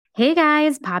Hey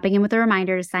guys, popping in with a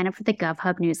reminder to sign up for the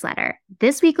GovHub newsletter.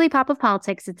 This weekly pop of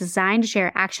politics is designed to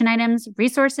share action items,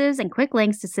 resources, and quick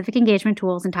links to civic engagement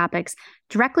tools and topics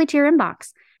directly to your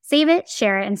inbox. Save it,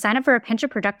 share it, and sign up for a pinch of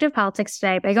productive politics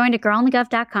today by going to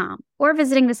girlonthegov.com or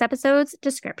visiting this episode's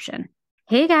description.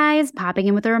 Hey guys, popping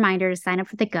in with a reminder to sign up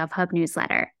for the GovHub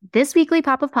newsletter. This weekly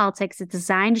pop of politics is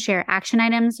designed to share action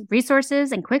items,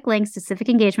 resources, and quick links to civic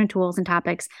engagement tools and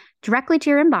topics directly to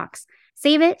your inbox.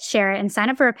 Save it, share it, and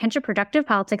sign up for a pinch of productive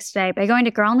politics today by going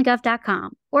to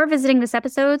girlonthegov.com or visiting this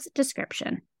episode's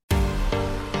description.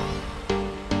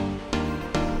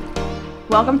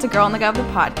 Welcome to Girl on the Gov, the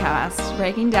podcast,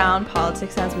 breaking down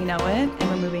politics as we know it and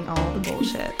removing all the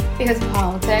bullshit. Because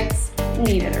politics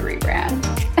needed a rebrand.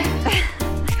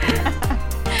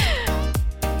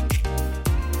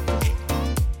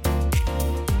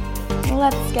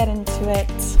 Let's get into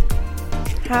it.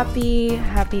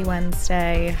 Happy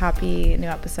Wednesday. Happy new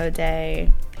episode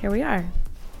day. Here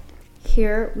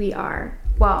we are.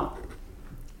 Well,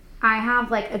 I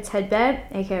have like a tidbit,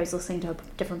 aka I was listening to a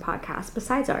different podcast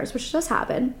besides ours, which does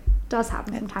happen from time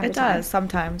to time. It does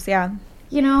sometimes, yeah.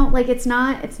 You know, like it's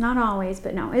not always,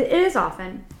 but no, it is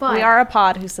often. But we are a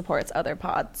pod who supports other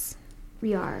pods.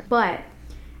 We are. But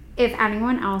if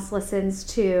anyone else listens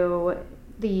to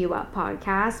the U Up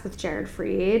podcast with Jared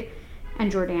Freed and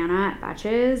Jordana at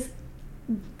Betches,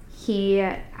 he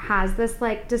has this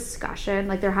like discussion,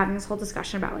 like they're having this whole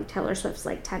discussion about like Taylor Swift's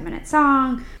like 10-minute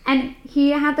song, and he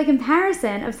had the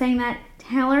comparison of saying that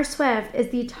Taylor Swift is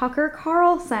the Tucker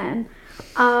Carlson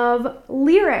of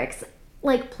lyrics,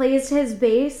 like plays to his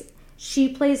bass, she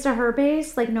plays to her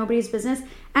bass like nobody's business.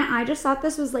 And I just thought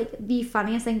this was like the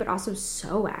funniest thing, but also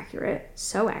so accurate.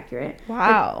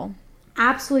 Wow. Like,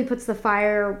 absolutely puts the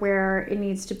fire where it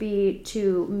needs to be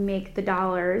to make the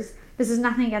dollars. This is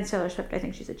nothing against Taylor Swift. I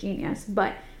think she's a genius,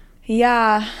 but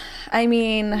yeah, I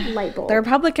mean, light bulb. The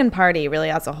Republican Party really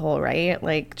as a whole, right?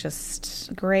 Like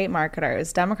just great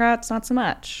marketers. Democrats, not so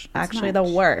much. Actually, the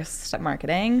worst at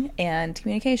marketing and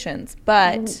communications.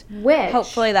 But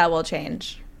hopefully that will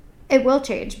change. It will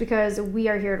change because we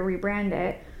are here to rebrand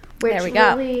it. Which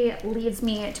really leads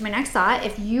me to my next thought.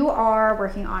 If you are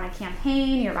working on a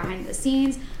campaign, you're behind the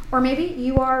scenes, or maybe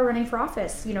you are running for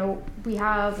office, you know, we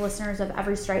have listeners of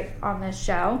every stripe on this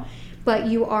show, but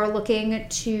you are looking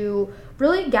to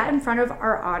really get in front of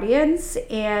our audience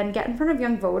and get in front of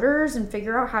young voters and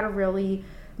figure out how to really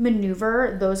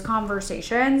maneuver those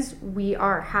conversations. We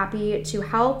are happy to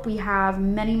help. We have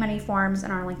many forms in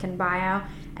our link in bio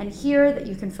and here that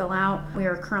you can fill out. We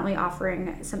are currently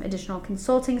offering some additional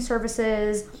consulting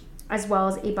services as well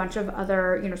as a bunch of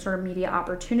other, you know, sort of media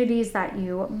opportunities that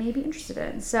you may be interested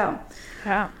in. So,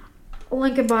 yeah.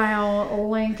 Link in bio,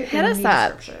 link Hit in us the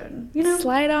up. description. You know,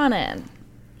 slide on in.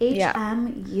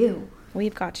 HMU. Yeah.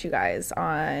 We've got you guys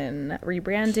on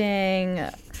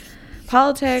rebranding,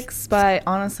 politics, but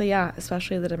honestly, yeah,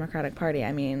 especially the Democratic Party.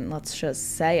 I mean, let's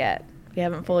just say it. We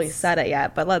haven't fully said it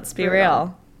yet, but let's be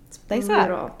real. They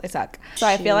suck. So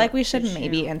I feel like we should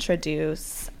maybe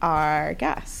introduce our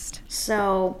guest.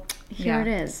 So here it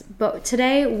is. But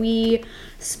today we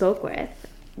spoke with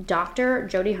Dr.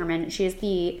 Jody Herman. She is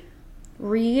the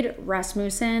Reed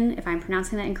Rasmussen. If I'm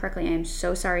pronouncing that incorrectly, I am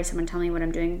so sorry. Someone tell me what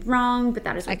I'm doing wrong, but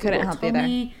that is what I couldn't help you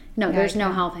there. No, there's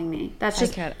no helping me. That's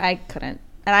just I couldn't.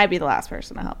 And I'd be the last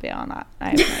person to help you on that. I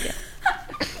have no idea.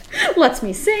 Let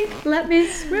me sink, let me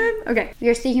swim. Okay, we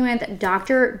are speaking with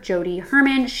Dr. Jody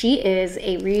Herman. She is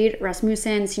a Reed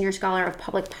Rasmussen Senior Scholar of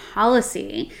Public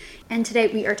Policy. And today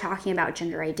we are talking about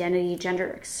gender identity, gender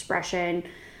expression,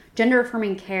 gender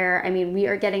affirming care. I mean, we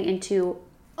are getting into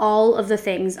all of the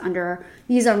things under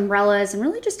these umbrellas and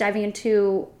really just diving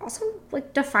into also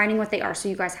like defining what they are so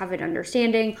you guys have an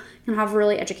understanding and have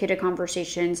really educated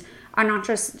conversations on not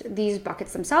just these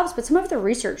buckets themselves, but some of the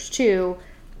research too,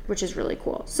 which is really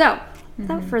cool. So,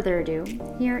 without further ado,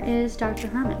 here is Dr.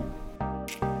 Herman.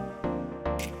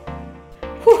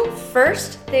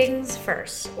 First things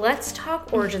first, let's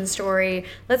talk origin story.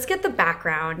 Let's get the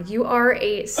background. You are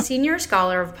a senior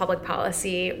scholar of public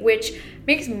policy, which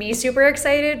makes me super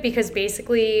excited because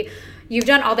basically you've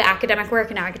done all the academic work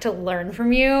and now I get to learn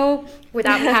from you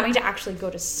without having to actually go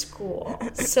to school.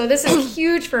 So this is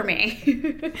huge for me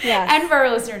and for our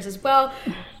listeners as well.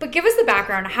 But give us the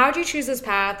background. How did you choose this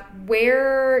path?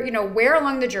 Where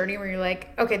along the journey where you're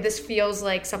like, okay, this feels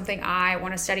like something I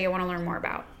want to study, I want to learn more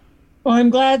about? Well,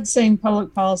 I'm glad saying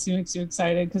public policy makes you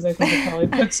excited because I think it probably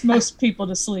puts most people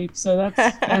to sleep. So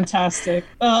that's fantastic.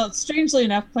 Well, strangely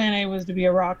enough, Plan A was to be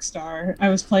a rock star. I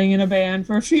was playing in a band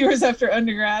for a few years after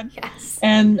undergrad. Yes.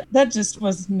 And that just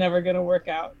was never going to work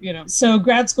out, So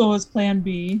grad school was Plan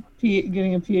B.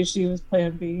 Getting a PhD was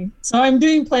Plan B. So I'm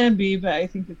doing Plan B, but I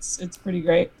think it's pretty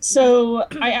great. So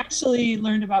I actually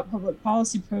learned about public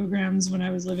policy programs when I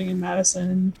was living in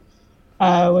Madison,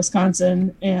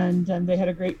 Wisconsin, and they had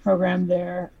a great program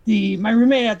there. My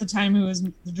roommate at the time, who was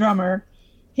the drummer,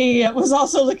 he was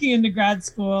also looking into grad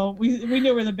school. We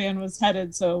knew where the band was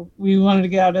headed, so we wanted to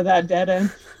get out of that dead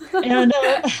end. And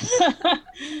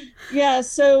yeah,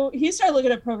 so he started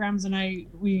looking at programs, and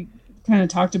we kind of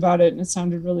talked about it, and it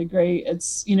sounded really great.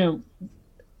 It's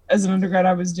as an undergrad,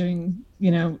 I was doing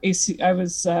I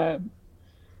was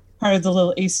part of the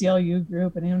little ACLU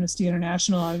group and Amnesty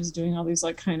International. I was doing all these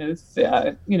kind of,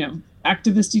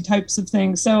 activisty types of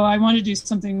things. So I wanted to do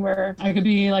something where I could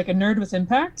be like a nerd with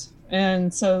impact.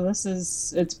 And so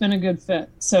it's been a good fit.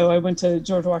 So I went to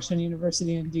George Washington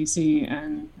University in DC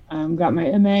and got my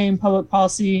MA in public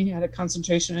policy, had a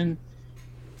concentration in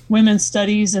women's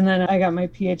studies. And then I got my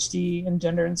PhD in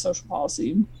gender and social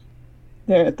policy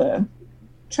there at the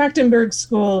Trachtenberg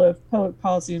School of Public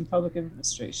Policy and Public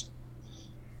Administration.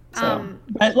 So,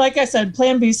 but like I said,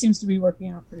 Plan B seems to be working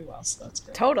out pretty well, so that's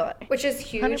great. Totally. Which is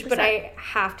huge, 100%. But I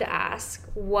have to ask,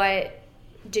 what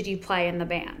did you play in the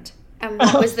band? And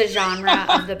what was the genre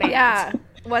of the band? Yeah.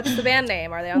 What's the band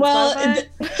name? Are they on Spotify?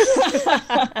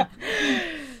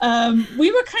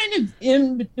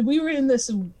 We were in this,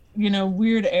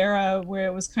 weird era where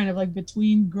it was kind of like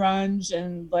between grunge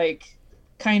and like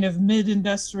kind of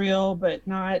mid-industrial, but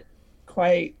not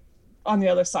quite on the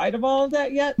other side of all of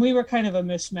that yet. We were kind of a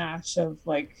mishmash of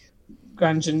like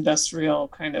grunge industrial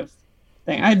kind of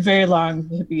thing. I had very long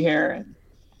hippie hair and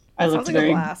I looked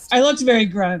very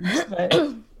grunge,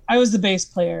 but I was the bass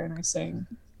player and I sang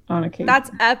on occasion.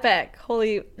 That's epic.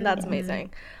 Holy, that's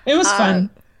amazing. It was fun.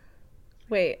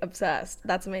 Wait, obsessed.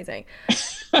 That's amazing.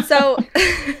 So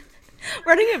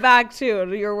running it back to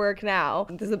your work now,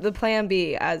 the Plan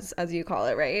B, as you call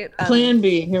it, right? Plan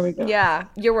B, here we go. Yeah,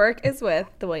 your work is with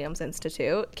the Williams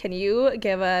Institute. Can you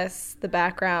give us the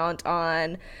background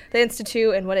on the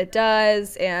Institute and what it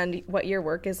does and what your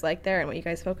work is like there and what you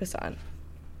guys focus on?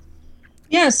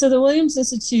 Yeah, so the Williams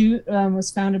Institute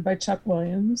was founded by Chuck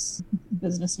Williams,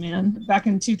 businessman, back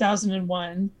in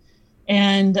 2001.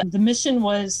 And the mission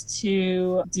was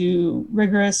to do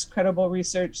rigorous, credible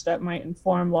research that might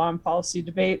inform law and policy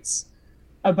debates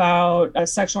about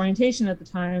sexual orientation at the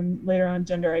time, later on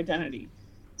gender identity.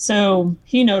 So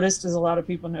he noticed, as a lot of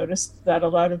people noticed, that a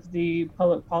lot of the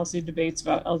public policy debates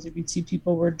about LGBT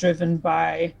people were driven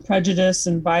by prejudice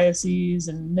and biases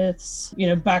and myths.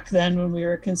 Back then when we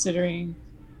were considering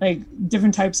like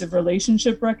different types of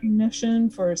relationship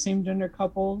recognition for same gender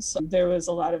couples, there was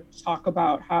a lot of talk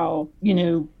about how,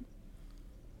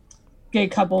 gay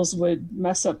couples would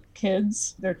mess up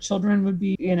kids. Their children would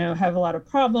be, have a lot of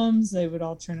problems. They would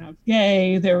all turn out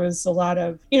gay. There was a lot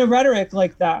of, rhetoric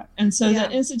like that. And so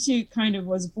the Institute kind of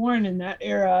was born in that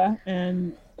era.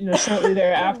 And, shortly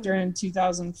thereafter in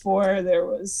 2004, there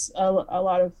was a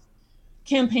lot of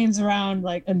campaigns around,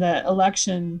 and the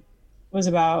election was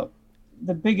about,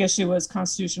 the big issue was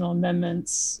constitutional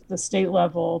amendments, the state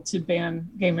level, to ban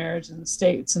gay marriage in the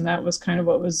states. And that was kind of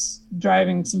what was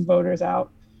driving some voters out.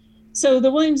 So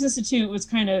the Williams Institute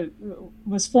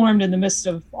was formed in the midst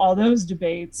of all those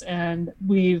debates, and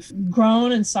we've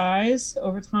grown in size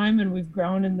over time, and we've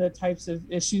grown in the types of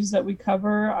issues that we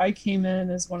cover. I came in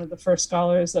as one of the first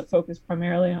scholars that focused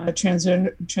primarily on the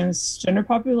transgender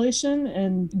population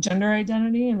and gender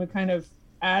identity, and we kind of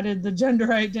added the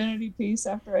gender identity piece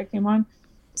after I came on.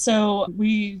 So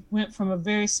we went from a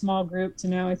very small group to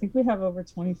now I think we have over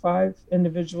 25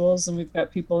 individuals, and we've got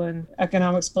people in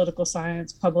economics, political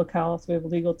science, public health. We have a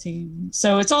legal team.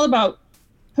 So it's all about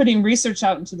putting research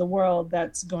out into the world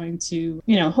that's going to,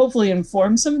 hopefully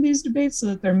inform some of these debates so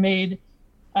that they're made,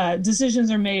 decisions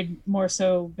are made more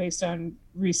so based on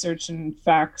research and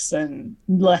facts and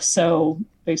less so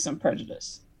based on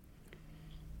prejudice.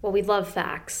 Well, we love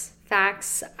facts.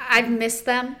 I've missed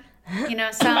them.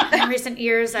 So in recent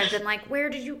years, I've been like, where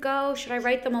did you go? Should I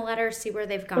write them a letter, see where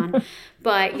they've gone?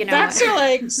 But, Facts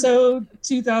are so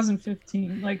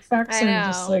 2015. Facts are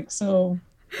just so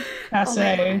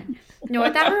passe. No,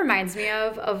 what that reminds me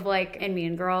of in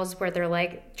Mean Girls, where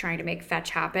they're trying to make fetch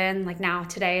happen. Now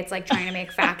today, it's trying to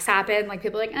make facts happen.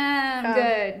 People are I'm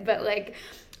good. But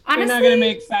honestly, you're not going to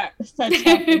make fetch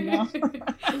happen now.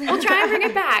 We'll try and bring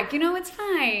it back. It's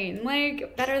fine.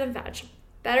 Better than fetch.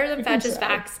 Better than fetch is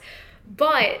facts.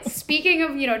 But speaking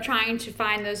of, trying to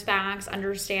find those facts,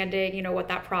 understanding, what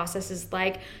that process is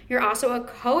like, you're also a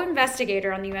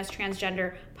co-investigator on the U.S.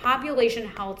 Transgender Population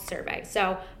Health Survey.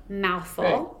 So, mouthful.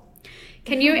 Right.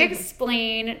 Can you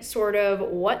explain sort of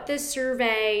what this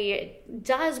survey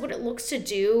does, what it looks to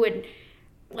do, and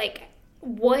like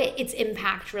what its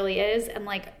impact really is? And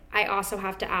like, I also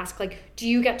have to ask, like, do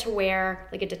you get to wear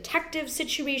like a detective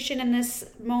situation in this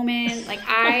moment? Like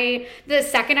the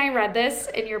second I read this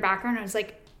in your background, I was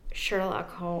like, Sherlock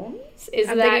Holmes?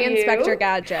 I'm thinking Inspector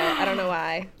Gadget. I don't know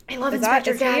why. I love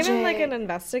Inspector Gadget. Is he even like an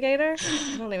investigator?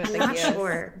 I don't even think he is. I'm not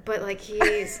sure, but like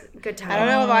he's good time. I don't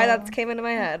know why that came into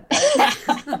my head.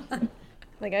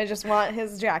 Like, I just want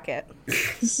his jacket.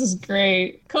 This is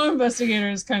great. Co-investigator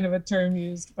is kind of a term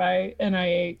used by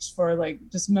NIH for like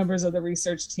just members of the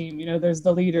research team. There's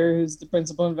the leader who's the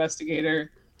principal investigator,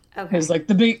 who's like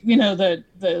the big,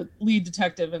 the lead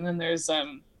detective, and then there's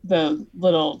the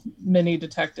little mini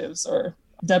detectives or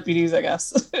deputies, I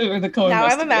guess, or the co-investigators. Now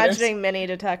I'm imagining mini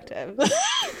detectives.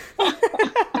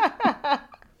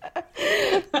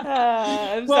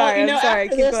 I'm sorry.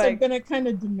 Keep going. I'm gonna kind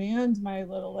of demand my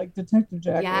little like detective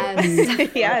jacket.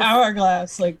 Yes. Yes.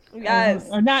 Hourglass, like yes,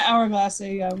 or not hourglass.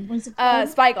 What's it called?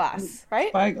 Spyglass, right?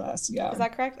 Spyglass. Yeah. Is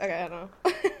that correct? Okay, I don't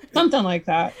know. Something like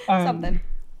that. Something.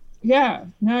 Yeah.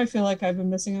 Now I feel like I've been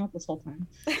missing out this whole time.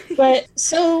 But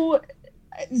so,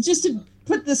 just to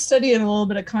put this study in a little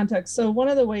bit of context, so one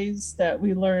of the ways that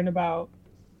we learn about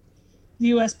the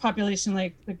U.S. population,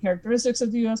 like the characteristics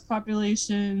of the U.S.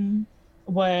 population,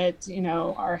 what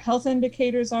our health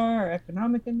indicators are, our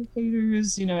economic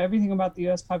indicators, everything about the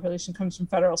U.S. population comes from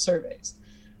federal surveys.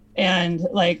 And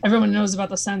like everyone knows about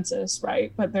the census,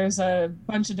 right? But there's a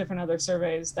bunch of different other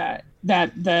surveys that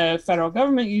the federal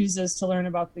government uses to learn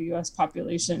about the U.S.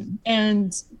 population.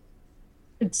 And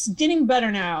it's getting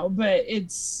better now, but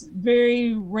it's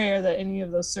very rare that any of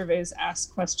those surveys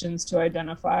ask questions to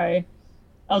identify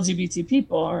LGBT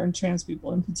people or trans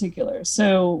people in particular.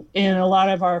 So in a lot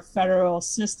of our federal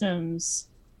systems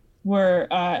where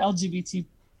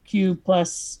LGBTQ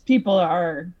plus people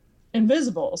are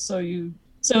invisible. So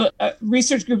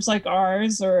research groups like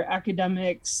ours or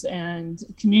academics and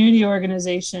community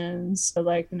organizations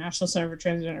like the National Center for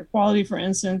Transgender Equality, for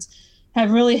instance,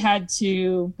 have really had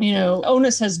to,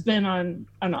 onus has been on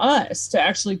us to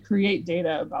actually create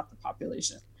data about the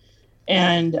population.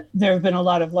 And there have been a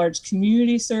lot of large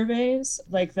community surveys,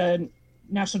 like the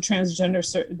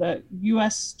the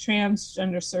U.S.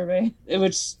 Transgender Survey,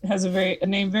 which has a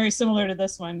name very similar to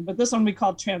this one, but this one we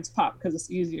call TransPop because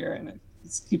it's easier and it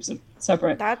keeps it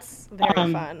separate. That's very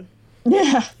fun.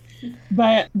 Yeah,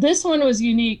 but this one was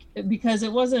unique because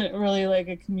it wasn't really like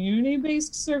a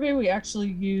community-based survey. We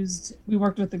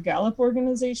worked with the Gallup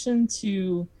organization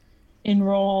to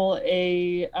enroll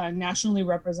a nationally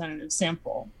representative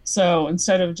sample. So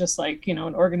instead of just like, an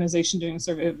organization doing a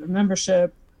survey of the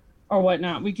membership or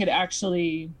whatnot, we could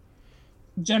actually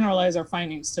generalize our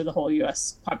findings to the whole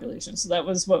US population. So that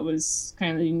was what was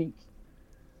kind of the unique,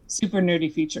 super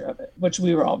nerdy feature of it, which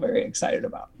we were all very excited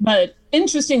about. But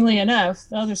interestingly enough,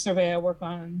 the other survey I work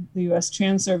on, the US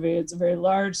Trans Survey, it's a very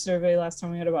large survey. Last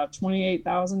time we had about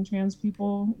 28,000 trans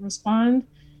people respond.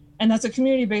 And that's a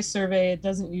community-based survey. It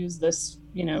doesn't use this,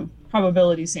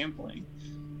 probability sampling.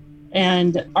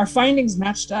 And our findings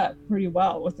matched up pretty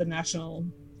well with the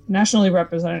nationally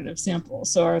representative sample.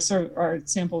 So our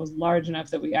sample was large enough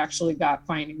that we actually got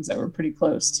findings that were pretty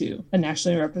close to a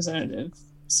nationally representative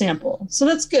sample. So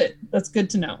that's good. That's good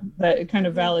to know that it kind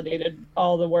of validated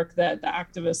all the work that the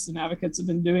activists and advocates have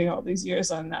been doing all these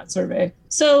years on that survey.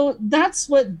 So that's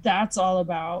what that's all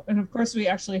about. And of course, we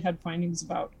actually had findings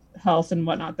about health and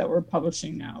whatnot that we're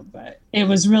publishing now, but it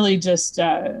was really just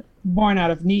born out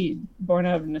of need, born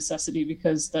out of necessity,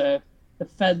 because the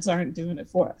feds aren't doing it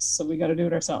for us, so we got to do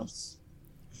it ourselves.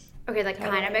 Okay, that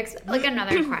kind of makes like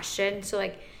another question. So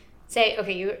like, say,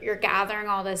 okay, you're gathering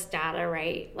all this data,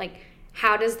 right? Like,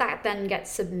 how does that then get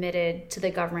submitted to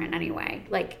the government anyway?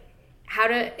 Like,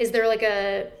 is there like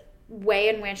a way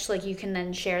in which like you can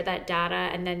then share that data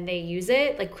and then they use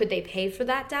it? Like, could they pay for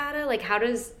that data? Like,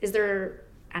 is there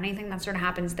anything that sort of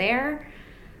happens there?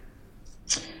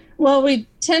 Well, we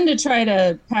tend to try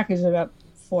to package it up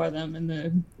for them in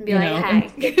the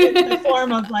in the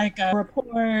form of like a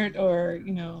report or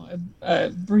a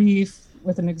brief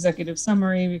with an executive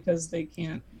summary, because they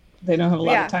don't have a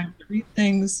lot of time to read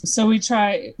things. So we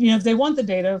try, if they want the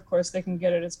data, of course they can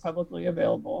get it. It's publicly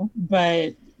available.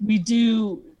 But we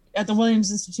do at the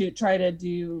Williams Institute try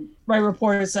to write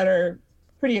reports that are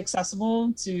pretty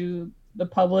accessible to the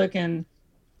public and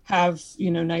have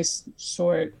nice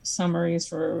short summaries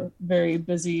for very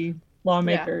busy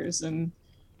lawmakers and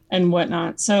and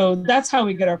whatnot. So that's how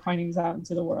we get our findings out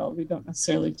into the world. We don't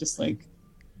necessarily just like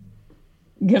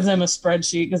give them a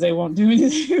spreadsheet because they won't do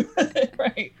anything with it,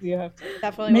 right? You have to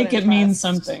definitely make it mean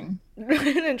something.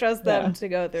 Wouldn't trust them to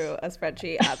go through a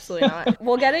spreadsheet. Absolutely not.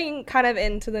 Well, getting kind of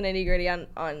into the nitty gritty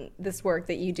on this work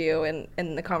that you do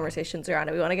and the conversations around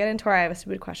it, we want to get into our I Have a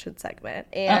Stupid Question segment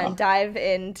and dive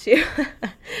into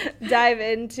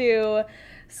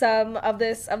some of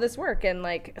this work, and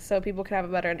like so people can have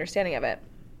a better understanding of it.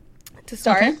 To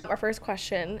start, our first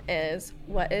question is,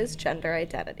 what is gender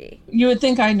identity? You would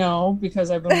think I know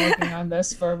because I've been working on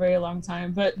this for a very long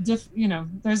time, but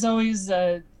there's always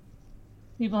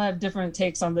people have different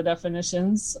takes on the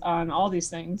definitions on all these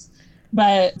things.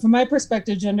 But from my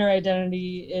perspective, gender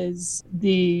identity is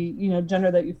the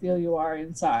gender that you feel you are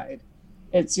inside.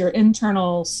 It's your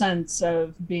internal sense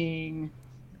of being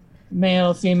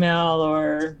male, female,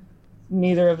 or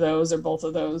neither of those or both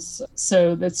of those.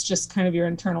 So that's just kind of your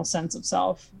internal sense of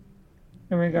self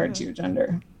in regard to your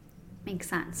gender. Makes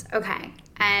sense. Okay.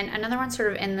 And another one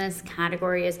sort of in this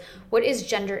category is, what is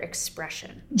gender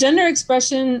expression? Gender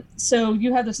expression, so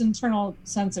you have this internal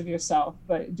sense of yourself,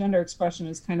 but gender expression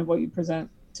is kind of what you present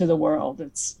to the world.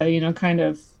 It's, kind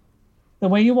of the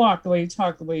way you walk, the way you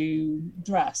talk, the way you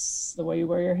dress, the way you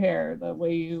wear your hair, the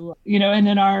way you, and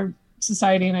in our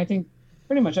society, and I think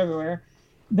pretty much everywhere,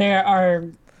 there are,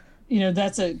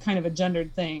 that's a kind of a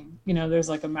gendered thing. There's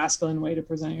like a masculine way to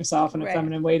present yourself and a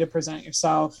feminine way to present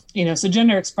yourself. So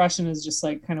gender expression is just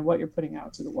like kind of what you're putting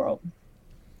out to the world.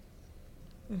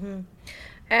 Mm-hmm.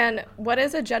 And what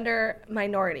is a gender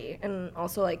minority, and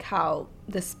also like how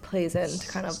this plays into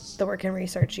kind of the work and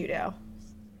research you do,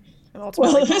 and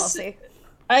ultimately policy.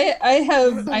 I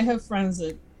have friends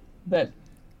that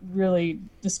really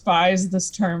despise this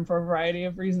term for a variety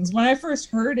of reasons. When I first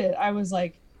heard it, I was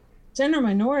like, gender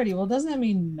minority, well, doesn't that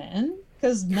mean men?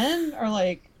 Because men are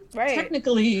like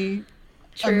technically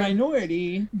a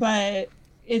minority, but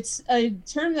it's a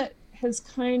term that has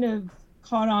kind of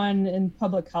caught on in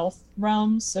public health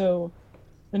realms. So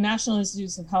the National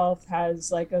Institutes of Health has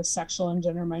like a sexual and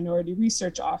gender minority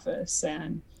research office,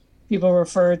 and people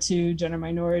refer to gender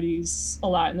minorities a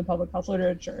lot in the public health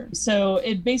literature. So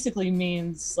it basically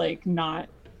means like not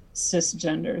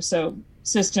cisgender. So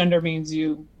cisgender means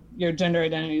your gender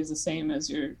identity is the same as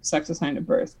your sex assigned at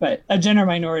birth, but a gender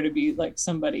minority would be like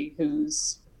somebody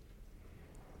who's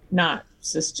not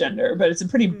cisgender, but it's a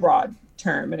pretty broad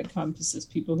term. It encompasses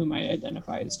people who might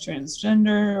identify as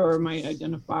transgender or might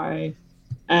identify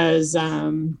as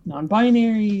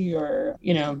non-binary, or,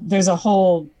 there's a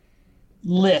whole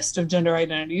list of gender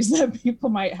identities that people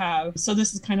might have. So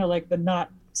this is kind of like the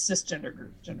not cisgender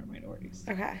group, gender minorities.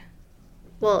 Okay.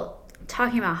 Well,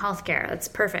 talking about healthcare, that's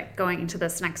perfect going into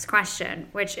this next question,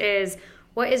 which is,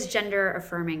 what is gender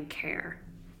affirming care?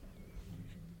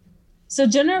 So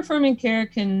gender affirming care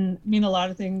can mean a lot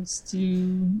of things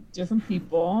to different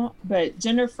people, but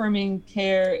gender affirming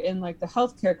care in like the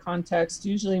healthcare context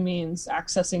usually means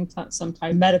accessing some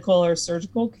type of medical or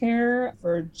surgical care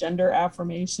for gender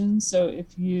affirmation. So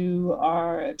if you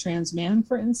are a trans man,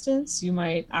 for instance, you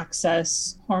might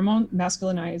access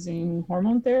masculinizing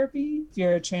hormone therapy. If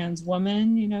you're a trans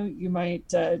woman, you might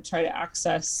try to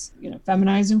access,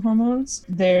 feminizing hormones.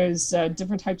 There's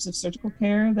different types of surgical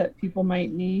care that people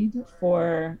might need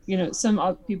for,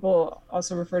 some people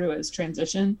also refer to it as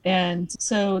transition. And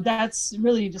so that's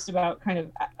really just about kind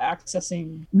of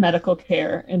accessing medical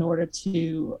care in order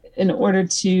to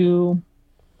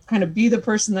kind of be the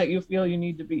person that you feel you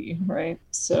need to be, right?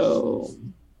 So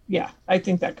yeah, I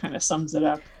think that kind of sums it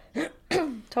up.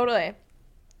 Totally.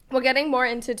 Well, getting more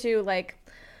into like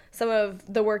some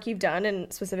of the work you've done,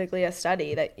 and specifically a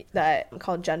study that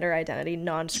called Gender Identity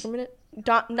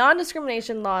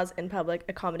Non-Discrimination Laws in Public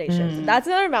Accommodations. That's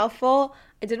another mouthful.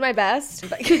 I did my best.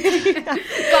 Golf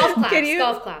claps.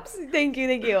 Golf claps. Thank you.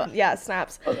 Yeah,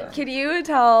 snaps. Okay. Can you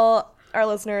tell our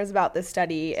listeners about this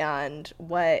study and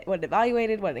what it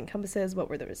evaluated, what it encompasses, what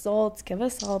were the results? Give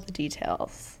us all the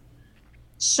details.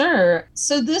 Sure.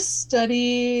 So this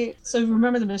study,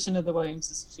 remember the mission of the Williams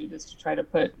Institute is to try to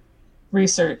put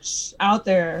research out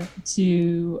there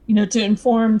to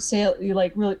inform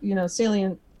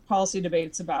salient policy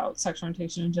debates about sexual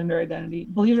orientation and gender identity.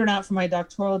 Believe it or not, for my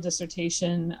doctoral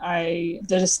dissertation, I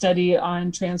did a study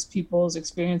on trans people's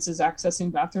experiences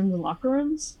accessing bathrooms and locker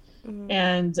rooms.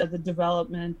 And the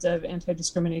development of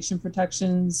anti-discrimination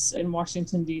protections in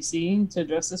Washington, D.C. to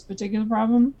address this particular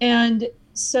problem. And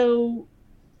so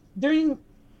during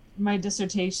my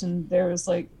dissertation, there was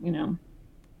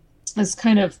this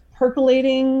kind of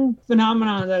percolating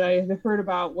phenomenon that I had heard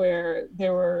about, where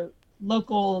there were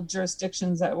local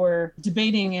jurisdictions that were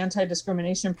debating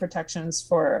anti-discrimination protections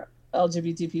for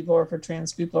LGBT people or for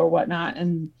trans people or whatnot.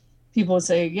 And people would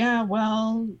say, yeah,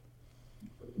 well,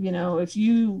 you know, if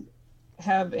you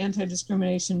have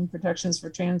anti-discrimination protections for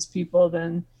trans people,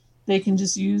 then they can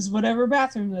just use whatever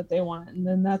bathroom that they want. And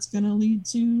then that's going to lead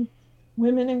to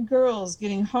women and girls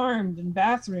getting harmed in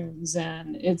bathrooms.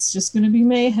 And it's just going to be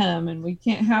mayhem. And we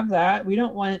can't have that. We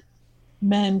don't want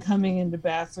men coming into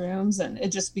bathrooms. And it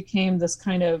just became this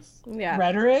kind of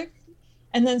rhetoric.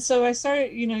 And then so I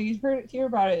started, you know, you hear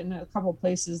about it in a couple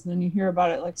places, and then you hear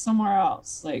about it like somewhere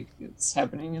else, like it's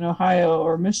happening in Ohio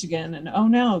or Michigan, and oh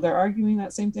no, they're arguing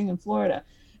that same thing in Florida.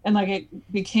 And like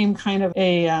it became kind of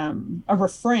a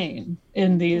refrain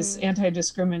in these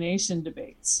anti-discrimination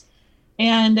debates.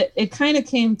 And it kind of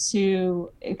came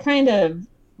to a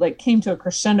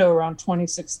crescendo around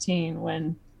 2016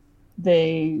 when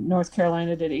North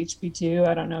Carolina did HB2.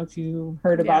 I don't know if you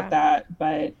heard about that,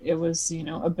 but it was, you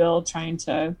know, a bill trying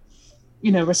to,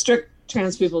 you know, restrict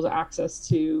trans people's access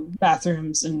to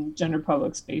bathrooms and gender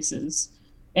public spaces.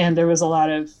 And there was a lot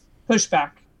of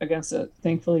pushback against it,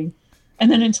 thankfully.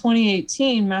 And then in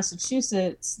 2018,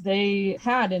 Massachusetts, they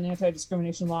had an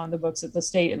anti-discrimination law in the books at the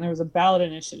state, and there was a ballot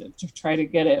initiative to try to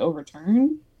get it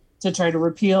overturned, to try to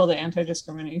repeal the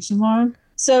anti-discrimination law.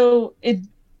 So it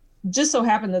just so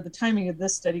happened that the timing of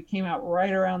this study came out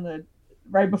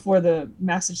right before the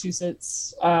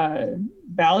Massachusetts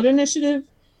ballot initiative,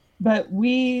 but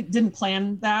we didn't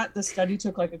plan that. The study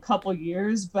took like a couple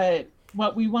years, but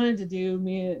what we wanted to do,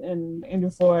 me and Andrew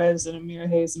Flores and Amira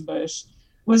Hazenbush,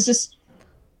 was just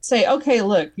say, okay,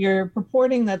 look, you're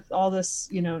purporting that all this,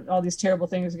 you know, all these terrible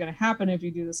things are going to happen if you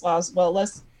do this law. Well,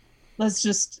 let's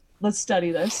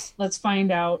study this. Let's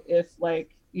find out if,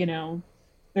 like, you know,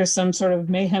 there's some sort of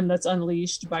mayhem that's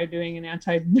unleashed by doing an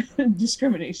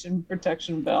anti-discrimination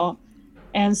protection bill.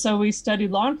 And so we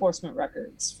studied law enforcement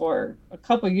records for a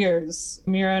couple of years.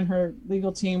 Mira and her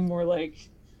legal team were like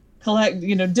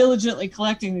diligently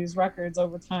collecting these records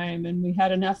over time. And we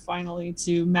had enough finally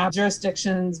to map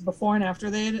jurisdictions before and after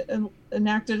they had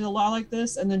enacted a law like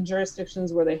this, and then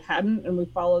jurisdictions where they hadn't. And we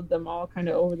followed them all kind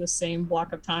of over the same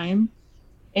block of time.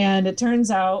 And it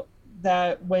turns out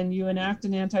that when you enact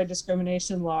an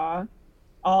anti-discrimination law,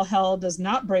 all hell does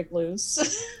not break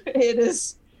loose.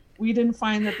 We didn't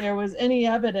find that there was any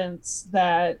evidence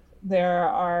that there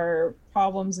are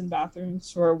problems in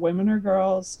bathrooms for women or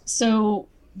girls. So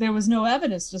there was no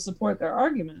evidence to support their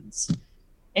arguments.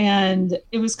 And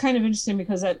it was kind of interesting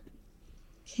because that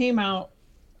came out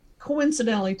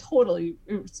coincidentally,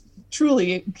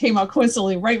 it came out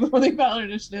coincidentally right before the ballot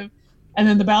initiative. And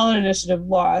then the ballot initiative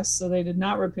lost, so they did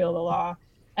not repeal the law.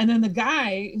 And then the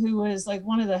guy who was like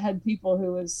one of the head people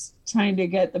who was trying to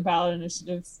get the ballot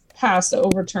initiative passed to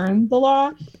overturn the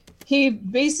law, he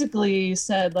basically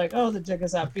said like, oh, the jig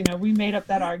is up. You know, we made up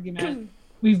that argument.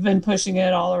 We've been pushing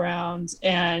it all around,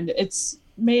 and it's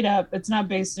made up. It's not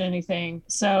based on anything.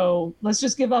 So let's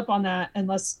just give up on that, and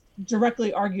let's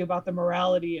directly argue about the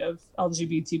morality of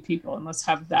LGBT people, and let's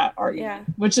have that argument,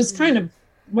 which is kind of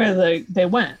where they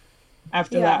went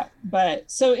after that.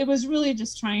 But so it was really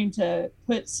just trying to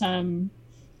put some,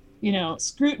 you know,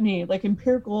 scrutiny, like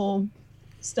empirical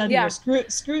study or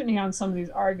scrutiny on some of these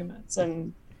arguments.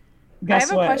 And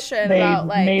guess what? I have a question about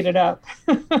like made it up.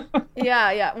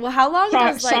 Well, how long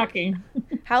does shocking.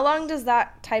 How long does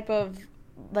that type of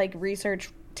like research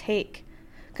take?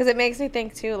 Because it makes me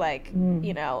think too, like,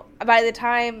 you know, by the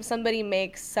time somebody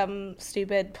makes some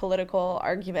stupid political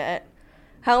argument,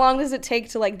 how long does it take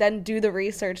to like then do the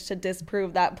research to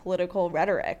disprove that political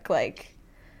rhetoric? Like,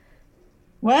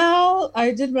 well, I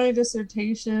did my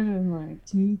dissertation in like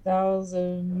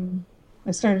 2000.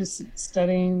 I started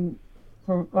studying.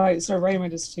 I started writing my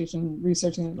dissertation,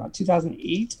 researching in about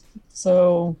 2008.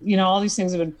 So, you know, all these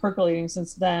things have been percolating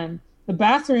since then. The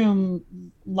bathroom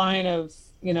line of,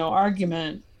 you know,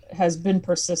 argument has been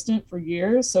persistent for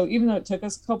years. So even though it took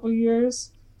us a couple of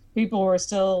years, people were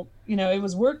still, you know, it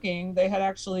was working. They had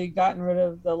actually gotten rid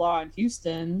of the law in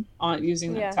Houston on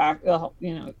using that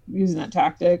using that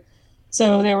tactic.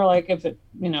 So they were like, if it,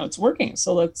 you know, it's working,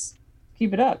 so let's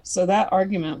keep it up. So that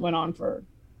argument went on for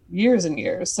years and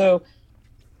years. So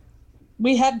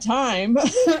we had time.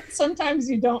 Sometimes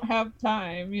you don't have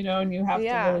time, you know, and you have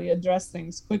to really address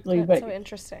things quickly. That's but so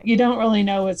interesting. You don't really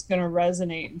know what's going to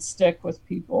resonate and stick with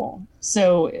people.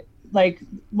 So like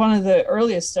one of the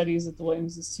earliest studies that the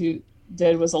Williams Institute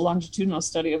did was a longitudinal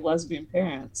study of lesbian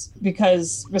parents,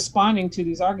 because responding to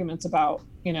these arguments about,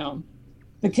 you know,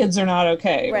 the kids are not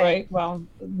okay, right? Well,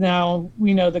 now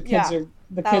we know the kids are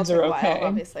the kids are okay. While,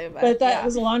 obviously, but that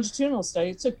was a longitudinal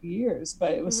study. It took years,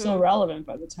 but it was still relevant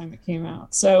by the time it came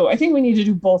out. So I think we need to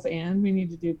do both, and we need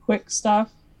to do quick stuff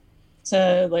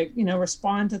to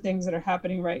respond to things that are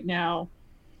happening right now.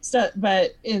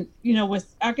 But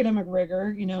with academic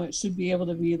rigor, it should be able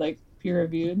to be like peer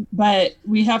reviewed, but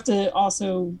we have to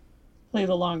also play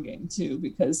the long game too,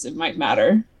 because it might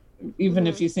matter. Even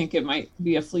if you think it might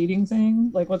be a fleeting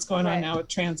thing, like what's going on now with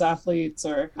trans athletes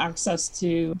or access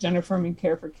to gender affirming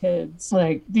care for kids.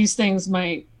 Like these things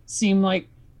might seem like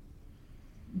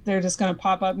they're just going to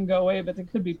pop up and go away, but they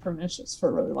could be pernicious for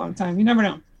a really long time. You never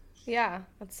know. Yeah,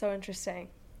 that's so interesting.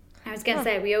 I was gonna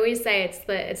say, we always say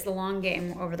it's the long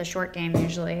game over the short game.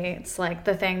 Usually, it's like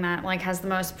the thing that like has the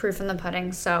most proof in the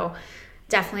pudding. So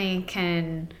definitely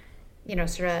can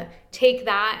sort of take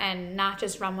that and not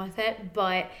just run with it,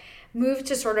 but move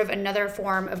to sort of another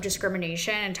form of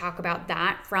discrimination and talk about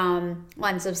that from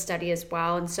lens of study as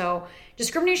well. And so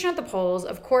discrimination at the polls,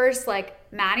 of course, like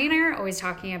Maddie and I are always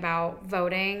talking about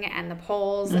voting and the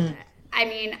polls. I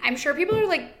mean, I'm sure people are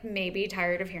like maybe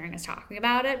tired of hearing us talking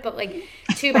about it, but like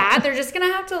too bad. They're just going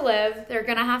to have to live. They're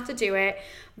going to have to do it.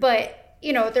 But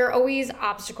there are always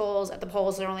obstacles at the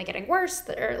polls that are only getting worse,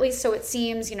 or at least so it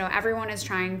seems. Everyone is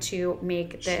trying to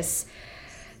make this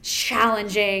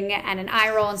challenging and an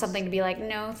eye roll and something to be like,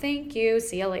 no, thank you,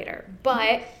 see you later.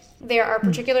 But there are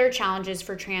particular challenges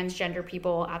for transgender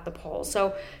people at the polls.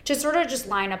 So to sort of just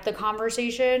line up the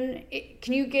conversation,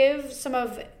 can you give some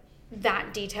of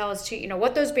that detail as to,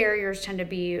 what those barriers tend to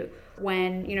be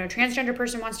when, a transgender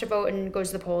person wants to vote and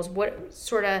goes to the polls? What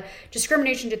sort of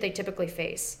discrimination do they typically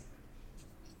face?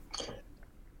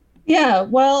 Yeah,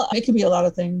 well, it could be a lot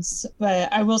of things,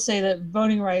 but I will say that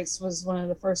voting rights was one of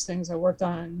the first things I worked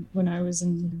on when I was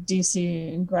in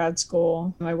DC in grad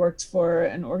school. I worked for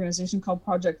an organization called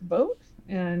Project Vote,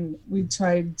 and we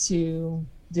tried to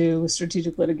do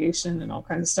strategic litigation and all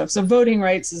kinds of stuff. So voting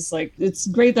rights is like, it's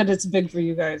great that it's big for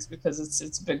you guys because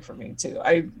it's big for me too.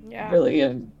 I really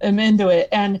am into it.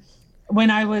 And when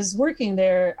I was working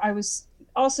there, I was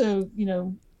also,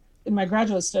 in my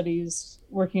graduate studies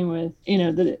working with,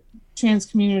 the trans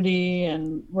community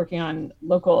and working on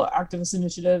local activist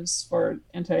initiatives for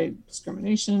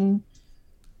anti-discrimination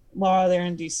law there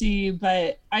in DC.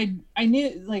 But I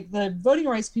knew like the voting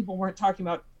rights people weren't talking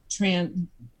about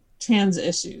trans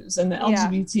issues, and the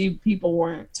LGBT people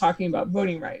weren't talking about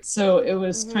voting rights. So it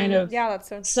was kind of that's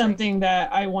so something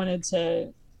that I wanted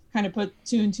to kind of put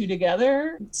two and two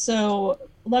together. So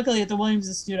luckily at the Williams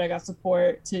Institute, I got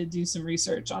support to do some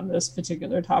research on this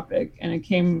particular topic, and it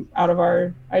came out of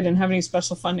I didn't have any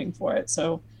special funding for it,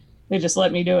 so they just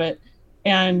let me do it.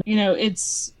 And,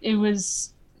 it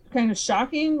was kind of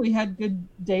shocking. We had good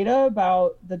data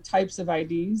about the types of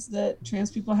IDs that trans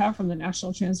people have from the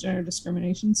National Transgender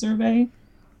Discrimination Survey.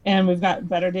 And we've got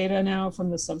better data now from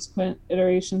the subsequent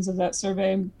iterations of that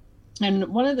survey. And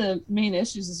one of the main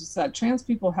issues is that trans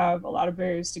people have a lot of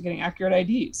barriers to getting accurate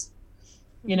IDs.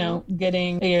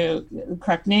 Getting a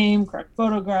correct name, correct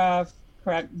photograph,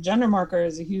 correct gender marker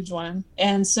is a huge one.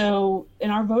 And so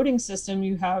in our voting system,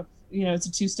 you have, it's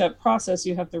a two-step process.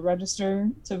 You have to register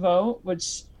to vote,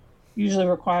 which usually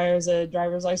requires a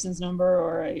driver's license number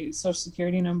or a social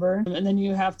security number. And then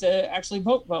you have to actually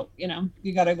vote.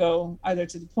 You got to go either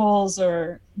to the polls,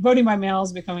 or voting by mail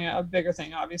is becoming a bigger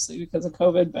thing, obviously, because of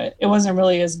COVID, but it wasn't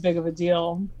really as big of a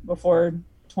deal before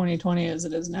 2020 as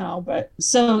it is now. But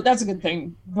so that's a good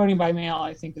thing. Voting by mail,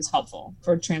 I think, is helpful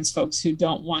for trans folks who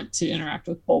don't want to interact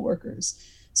with poll workers.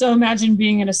 So imagine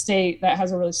being in a state that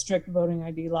has a really strict voting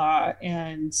ID law,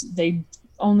 and they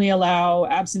only allow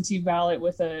absentee ballot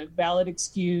with a valid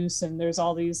excuse, and there's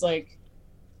all these like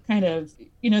kind of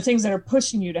things that are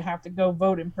pushing you to have to go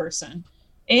vote in person,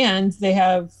 and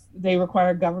they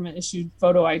require government issued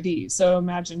photo ID. So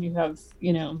imagine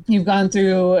you've gone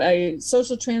through a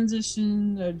social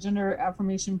transition, a gender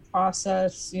affirmation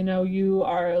process, you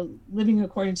are living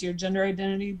according to your gender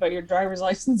identity, but your driver's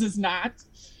license is not.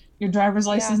 Your driver's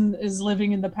license is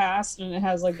living in the past, and it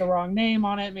has like the wrong name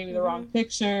on it, maybe the wrong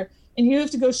picture. And you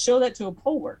have to go show that to a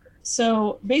poll worker.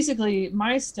 So basically,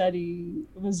 my study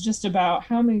was just about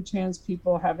how many trans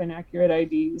people have inaccurate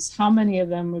IDs, how many of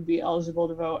them would be eligible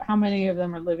to vote, how many of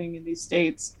them are living in these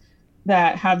states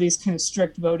that have these kind of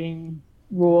strict voting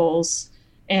rules.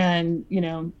 And,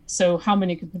 so how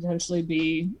many could potentially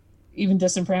be even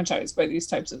disenfranchised by these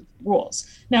types of rules.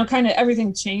 Now, kind of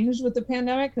everything changed with the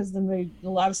pandemic, because then a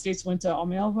lot of states went to all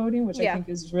mail voting, which I think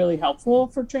is really helpful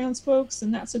for trans folks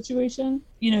in that situation.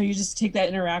 You just take that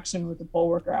interaction with the poll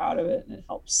worker out of it, and it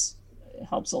helps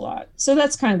a lot. So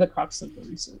that's kind of the crux of the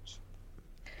research.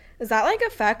 Does that like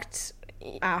affect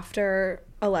after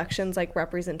elections, like,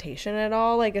 representation at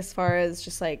all? Like, as far as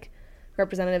just, like,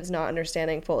 representatives not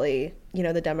understanding fully, you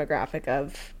know, the demographic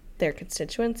of their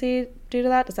constituency due to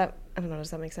that? Does that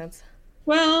make sense?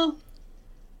 Well,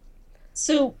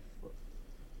 so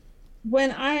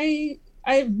when I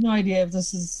have no idea if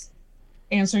this is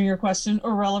answering your question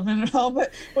or relevant at all,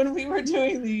 but when we were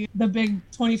doing the big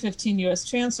 2015 U.S.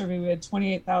 Trans survey, we had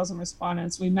 28,000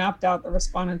 respondents. We mapped out the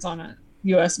respondents on a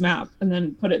U.S. map and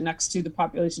then put it next to the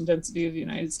population density of the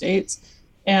United States,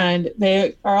 and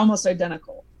they are almost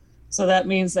identical. So that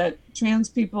means that trans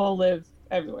people live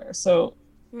everywhere. So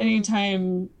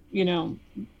anytime, you know,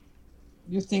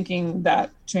 you're thinking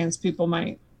that trans people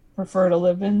might prefer to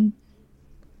live in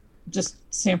just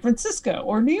San Francisco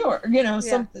or New York, you know,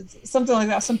 something like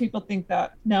that. Some people think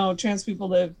that, no, trans people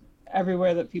live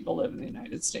everywhere that people live in the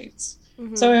United States.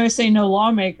 So I always say no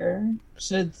lawmaker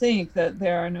should think that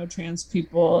there are no trans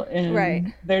people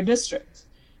in their district.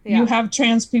 You have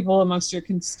trans people amongst your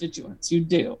constituents. You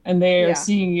do. And they are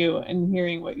seeing you and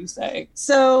hearing what you say.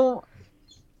 So,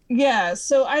 yeah.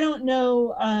 So I don't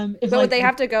know if but would they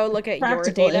have to go look at your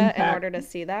data in order to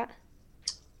see that?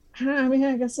 I mean,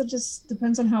 I guess it just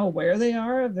depends on how aware they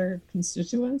are of their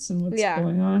constituents and what's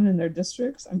going on in their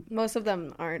districts. Most of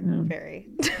them aren't very.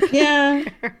 Yeah.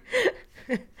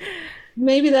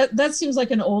 Maybe that seems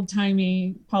like an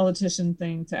old-timey politician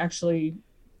thing to actually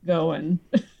go and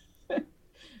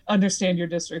understand your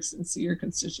districts and see your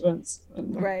constituents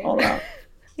and all that.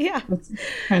 Yeah. It's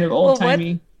kind of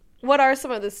old-timey. What are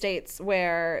some of the states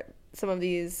where some of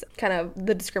these kind of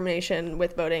the discrimination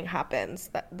with voting happens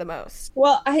the most?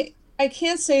 Well, I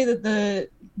can't say that the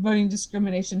voting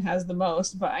discrimination has the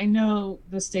most, but I know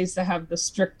the states that have the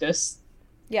strictest,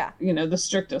 the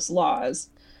strictest laws.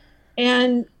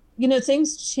 And, you know,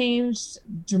 things changed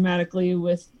dramatically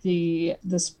with the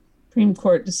Supreme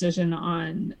Court decision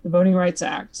on the Voting Rights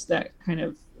Act that kind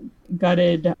of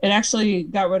gutted. It actually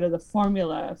got rid of the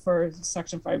formula for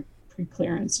Section 5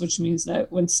 preclearance, which means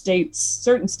that when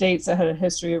certain states that had a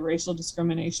history of racial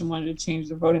discrimination wanted to change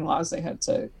their voting laws, they had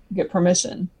to get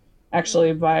permission,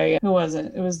 actually, by, who was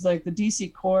it? It was like the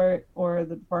DC court or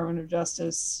the Department of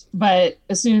Justice. But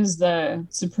as soon as the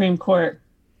Supreme Court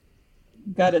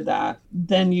gutted that,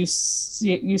 then you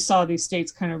saw these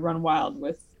states kind of run wild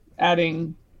with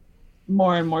adding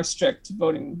more and more strict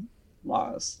voting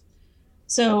laws.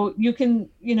 So you can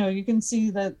see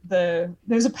that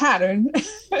there's a pattern.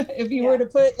 If you were to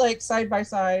put like side by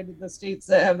side the states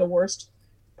that have the worst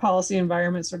policy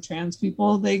environments for trans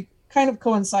people, they kind of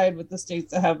coincide with the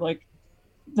states that have like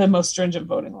the most stringent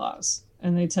voting laws,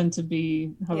 and they tend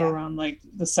to hover around like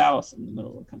the South and the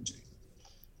middle of the country.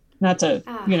 Not to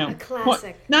a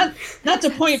classic. Not to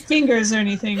point fingers or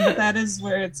anything, but that is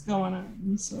where it's going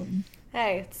on. So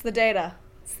hey, it's the data.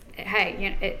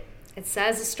 Hey, it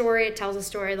says a story, it tells a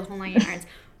story, the whole 9 yards.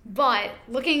 But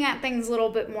looking at things a little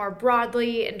bit more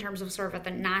broadly in terms of sort of at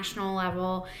the national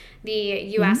level, the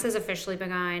U.S. has officially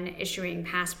begun issuing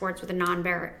passports with a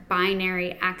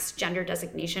non-binary X gender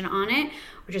designation on it,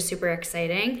 which is super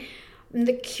exciting.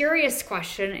 The curious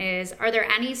question is, are there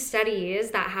any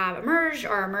studies that have emerged or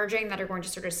are emerging that are going to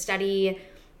sort of study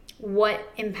what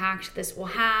impact this will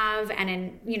have and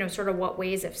in, sort of what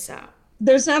ways, if so?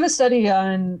 There's not a study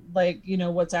on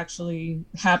what's actually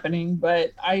happening,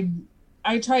 but I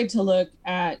tried to look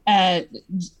at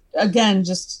again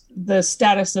just the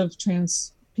status of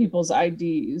trans people's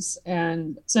IDs,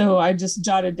 and so I just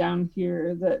jotted down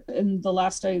here that in the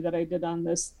last study that I did on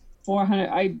this,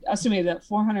 I estimated that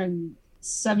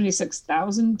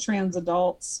 476,000 trans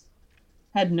adults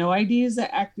had no IDs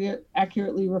that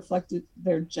accurately reflected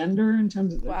their gender in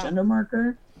terms of the gender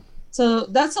marker. So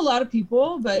that's a lot of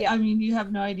people, but I mean, you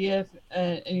have no idea if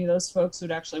any of those folks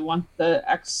would actually want the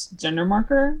X gender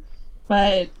marker,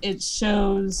 but it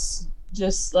shows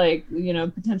just like,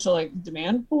 potential like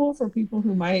demand pool for people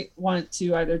who might want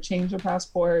to either change their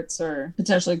passports or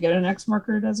potentially get an X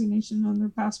marker designation on their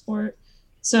passport.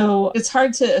 So it's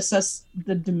hard to assess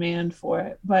the demand for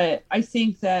it, but I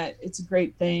think that it's a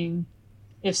great thing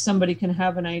if somebody can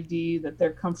have an ID that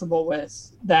they're comfortable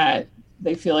with, that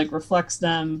they feel like reflects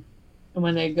them. And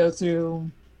when they go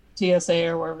through TSA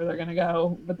or wherever they're going to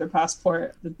go with their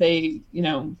passport, that they,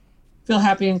 feel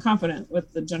happy and confident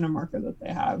with the gender marker that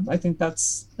they have. I think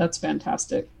that's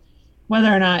fantastic.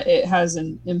 Whether or not it has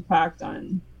an impact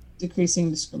on decreasing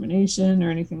discrimination or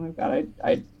anything like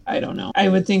that, I don't know. I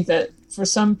would think that for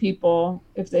some people,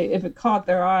 if it caught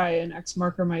their eye, an X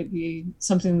marker might be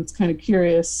something that's kind of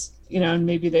curious, and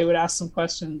maybe they would ask some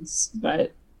questions,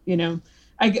 but,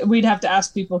 we'd have to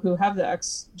ask people who have the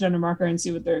X gender marker and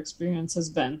see what their experience has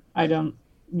been. I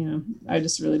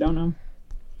just really don't know.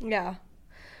 Yeah.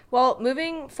 Well,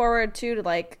 moving forward too, to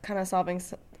like kind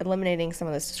of eliminating some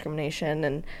of this discrimination,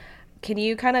 and can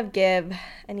you kind of give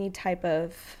any type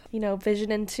of,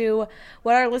 vision into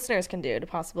what our listeners can do to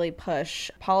possibly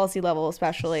push policy level,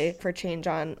 especially for change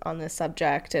on this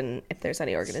subject, and if there's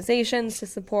any organizations to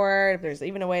support, if there's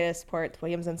even a way to support the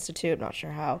Williams Institute? I'm not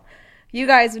sure how you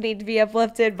guys would need to be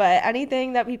uplifted, but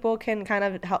anything that people can kind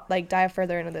of help, like, dive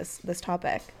further into this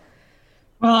topic.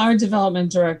 Well, our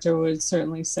development director would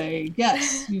certainly say,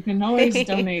 yes, you can always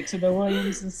donate to the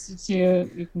Williams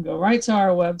Institute. You can go right to our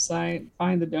website,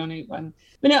 find the donate button.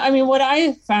 But no, I mean, what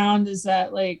I found is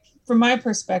that, like, from my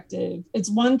perspective, it's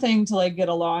one thing to like get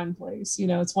a law in place.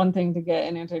 It's one thing to get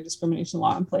an anti-discrimination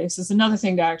law in place. It's another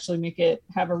thing to actually make it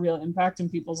have a real impact in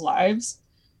people's lives.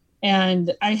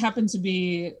 And I happen to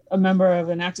be a member of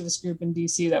an activist group in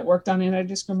DC that worked on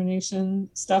anti-discrimination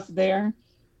stuff there.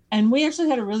 And we actually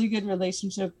had a really good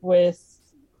relationship with,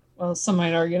 well, some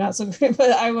might argue not so great,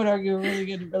 but I would argue a really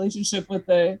good relationship with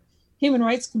the Human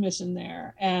Rights Commission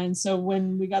there. And so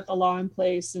when we got the law in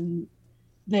place, and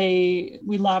we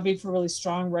lobbied for really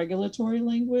strong regulatory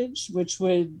language, which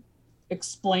would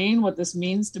explain what this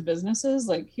means to businesses.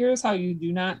 Like, here's how you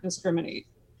do not discriminate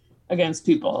against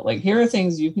people. Like, here are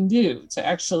things you can do to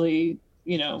actually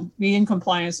be in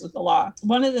compliance with the law.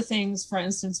 One of the things, for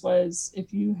instance, was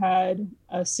if you had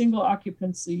a single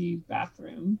occupancy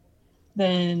bathroom,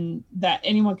 then that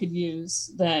anyone could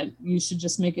use, that you should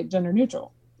just make it gender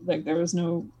neutral. Like, there was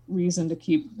no reason to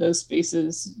keep those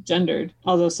spaces gendered.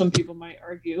 Although some people might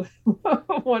argue,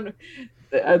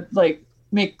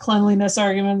 make cleanliness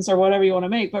arguments or whatever you want to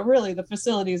make, but really the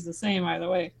facility is the same either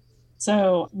way.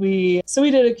 So we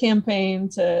did a campaign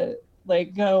to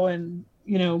like go and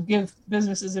give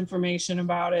businesses information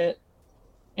about it.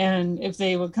 And if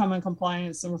they would come in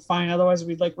compliance, then we're fine. Otherwise,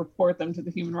 we'd like report them to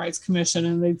the Human Rights Commission,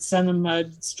 and they'd send them a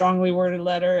strongly worded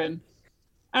letter. And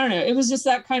I don't know, it was just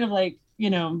that kind of like,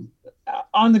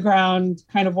 on the ground,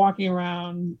 kind of walking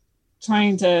around,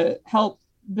 trying to help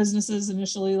businesses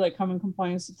initially like come in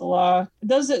compliance with the law.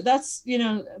 That's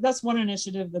one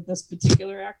initiative that this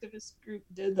particular activist group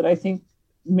did that I think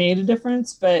made a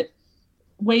difference. But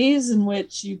ways in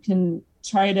which you can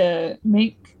try to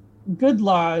make good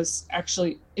laws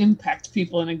actually impact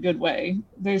people in a good way.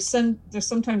 There's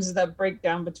sometimes that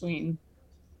breakdown between,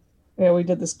 we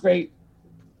did this great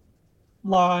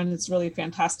law and it's really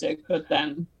fantastic, but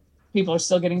then people are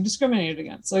still getting discriminated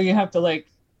against. So you have to like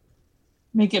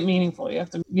make it meaningful. You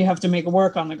have to make it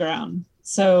work on the ground.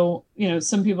 So,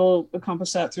 some people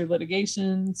accomplish that through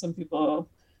litigation. Some people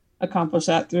accomplish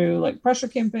that through like pressure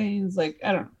campaigns. Like,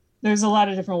 I don't know. There's a lot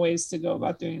of different ways to go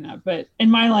about doing that. But in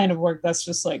my line of work, that's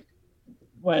just like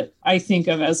what I think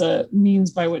of as a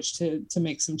means by which to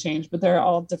make some change. But there are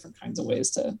all different kinds of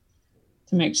ways to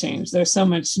make change. There's so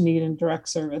much need in direct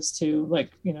service too,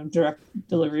 like, direct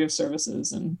delivery of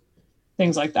services and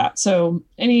things like that. So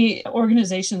any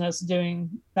organization that's doing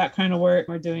that kind of work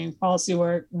or doing policy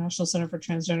work, National Center for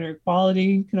Transgender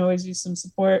Equality can always use some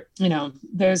support.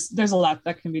 There's a lot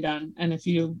that can be done. And if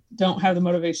you don't have the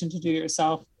motivation to do it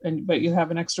yourself, but you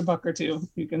have an extra buck or two,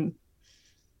 you can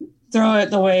throw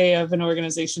it the way of an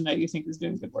organization that you think is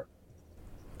doing good work.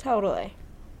 Totally.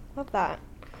 Love that.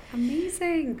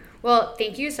 Amazing. Well,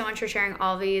 thank you so much for sharing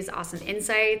all these awesome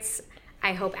insights.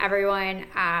 I hope everyone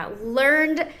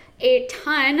learned a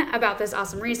ton about this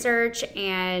awesome research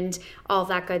and all of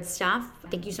that good stuff.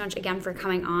 Thank you so much again for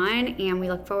coming on, and we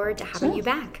look forward to having you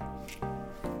back.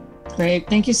 Great.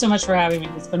 Thank you so much for having me.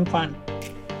 It's been fun.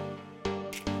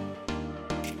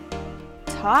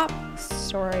 Top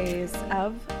stories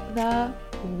of the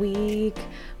week.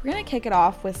 We're going to kick it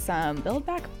off with some Build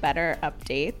Back Better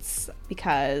updates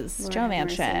because Joe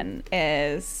Manchin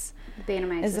is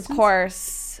of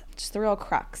course just the real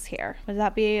crux here. Would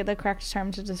that be the correct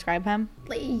term to describe him?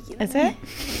 Is it?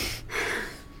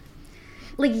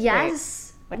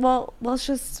 Yes. Wait. Well, let's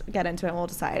just get into it and we'll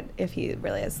decide if he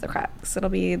really is the crux. It'll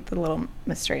be the little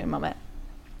mystery moment.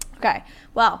 Okay,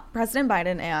 well, President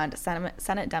Biden and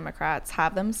Senate Democrats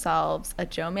have themselves a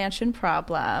Joe Manchin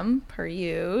problem, per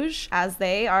usual, as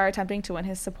they are attempting to win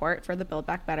his support for the Build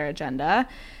Back Better agenda.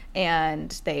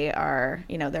 And they are,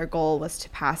 their goal was to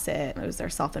pass it. It was their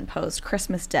self-imposed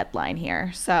Christmas deadline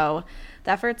here. So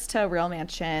the efforts to reel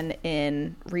Manchin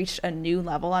in reached a new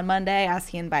level on Monday as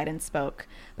he and Biden spoke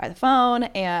by the phone.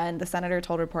 And the senator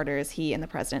told reporters he and the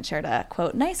president shared a,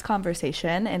 quote, nice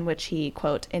conversation in which he,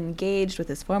 quote, engaged with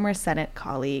his former Senate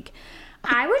colleague.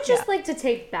 I would just like to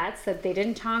take bets that they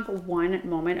didn't talk one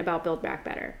moment about Build Back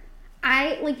Better.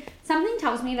 Something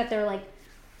tells me that they're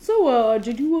So,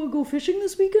 did you go fishing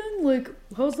this weekend? Like,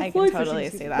 how's the fly fishing? I can totally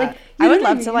see that. Like, I would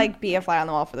love to like be a fly on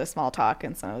the wall for the small talk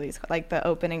and some of these, like the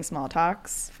opening small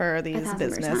talks for these 1,000%.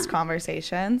 Business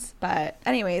conversations. But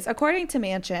anyways, according to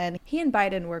Manchin, he and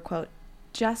Biden were, quote,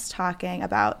 just talking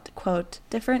about, quote,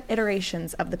 different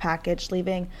iterations of the package,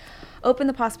 leaving open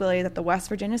the possibility that the West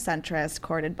Virginia centrist,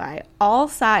 courted by all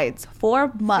sides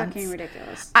for months. Fucking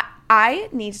ridiculous. I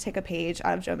need to take a page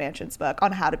out of Joe Manchin's book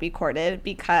on how to be courted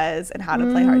and how to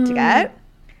play hard to get,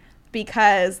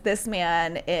 because this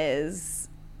man is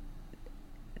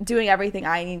doing everything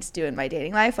I need to do in my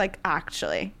dating life. Like,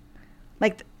 actually,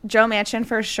 like, Joe Manchin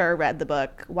for sure read the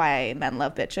book Why Men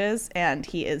Love Bitches, and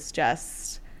he is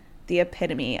just the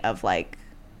epitome of like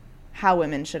how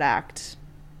women should act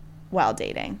while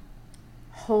dating.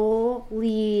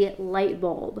 Holy light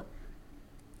bulb.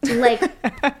 Like,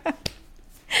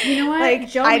 you know what? Like,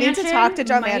 Joe I need to talk to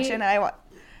Joe Manchin, and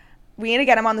we need to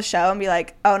get him on the show and be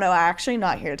like, oh no, I'm actually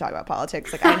not here to talk about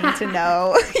politics. Like, I need to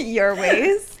know your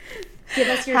ways. Give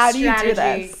us your How strategy. Do you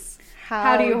do this?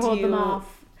 How do you hold them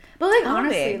off? But like,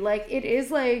 honestly, like, it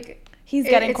is like, he's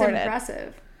getting courted. It's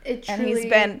impressive. It truly, and he's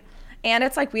been, and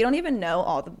it's like, we don't even know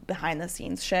all the behind the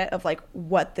scenes shit of like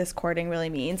what this courting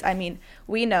really means. I mean,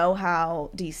 we know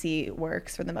how DC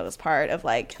works for the most part of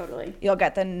like, totally, you'll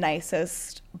get the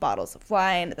nicest bottles of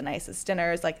wine, the nicest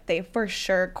dinners. Like, they for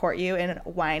sure court you and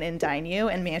wine and dine you.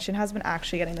 And Manchin has been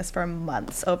actually getting this for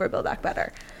months over Build Back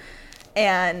Better.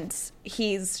 And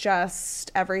he's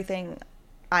just everything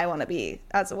I want to be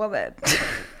as a woman.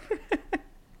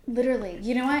 Literally.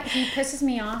 You know what? He pisses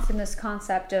me off in this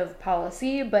concept of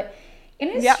policy, but in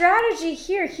his strategy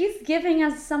here, he's giving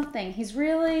us something. He's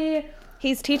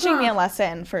teaching me a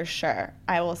lesson for sure,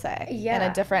 I will say, in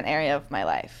a different area of my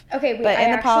life. Okay, wait, but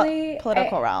in the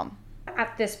political realm.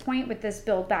 At this point with this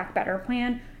Build Back Better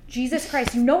plan, Jesus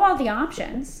Christ, you know all the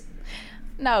options.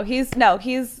 He's now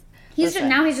he's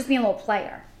just being a little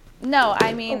player. No,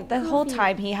 I mean, the whole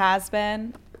time he has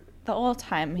been,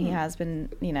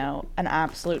 you know, an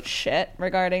absolute shit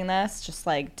regarding this, just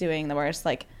like doing the worst.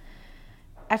 Like,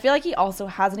 I feel like he also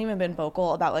hasn't even been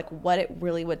vocal about like what it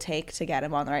really would take to get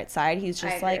him on the right side. He's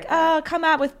just like, come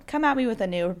at me with a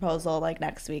new proposal like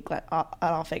next week.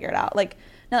 I'll figure it out. Like,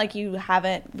 no, like, you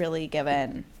haven't really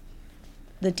given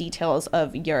the details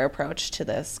of your approach to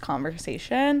this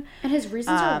conversation. And his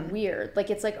reasons are weird. Like,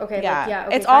 it's like, okay,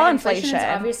 it's all inflation. It's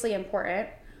obviously important.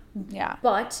 Yeah.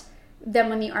 But then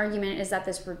when the argument is that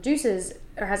this reduces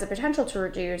or has the potential to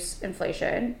reduce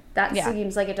inflation, that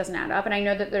seems like it doesn't add up. And I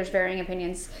know that there's varying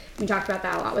opinions. We talked about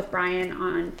that a lot with Brian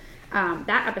on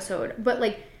that episode. But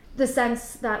like, the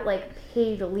sense that like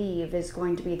paid leave is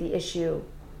going to be the issue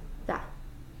that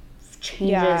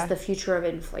changes the future of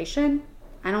inflation,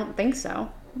 I don't think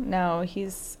so. No, I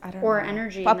don't know. Or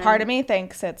energy. But part of me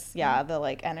thinks it's, the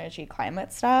like energy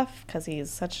climate stuff, because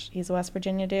he's a West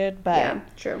Virginia dude. But yeah,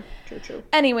 true.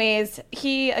 Anyways,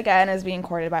 he, again, is being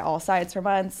courted by all sides for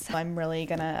months. I'm really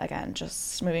going to, again,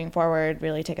 just moving forward,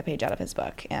 really take a page out of his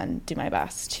book and do my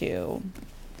best to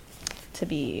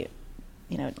be,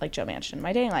 you know, like Joe Manchin in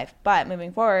my dating life. But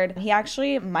moving forward, he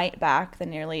actually might back the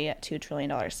nearly $2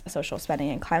 trillion social spending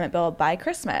and climate bill by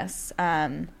Christmas.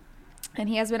 And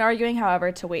he has been arguing,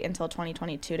 however, to wait until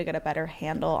 2022 to get a better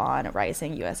handle on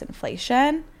rising U.S.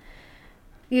 inflation.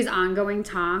 These ongoing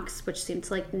talks, which seem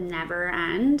to like never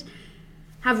end,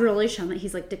 have really shown that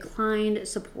he's like declined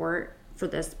support for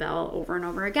this bill over and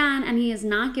over again. And he has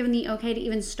not given the okay to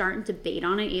even start a debate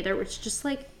on it either, which is just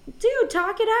like, dude,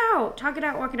 talk it out,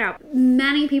 walk it out.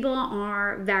 Many people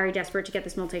are very desperate to get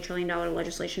this multi-trillion-dollar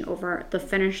legislation over the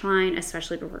finish line,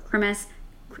 especially before Christmas.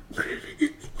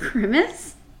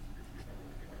 Christmas?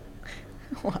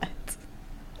 What?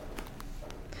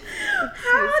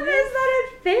 How is that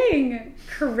a thing?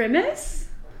 Christmas?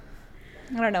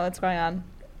 I don't know what's going on.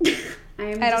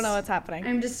 I don't know what's happening.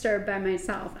 I'm disturbed by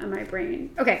myself and my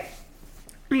brain. Okay.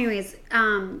 Anyways,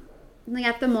 they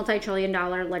got the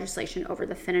multi-trillion-dollar legislation over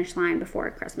the finish line before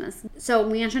Christmas. So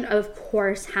Manchin, of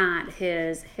course, had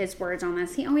his words on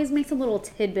this. He always makes a little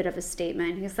tidbit of a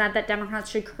statement. He said that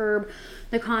Democrats should curb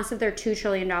the cost of their $2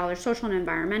 trillion social and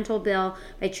environmental bill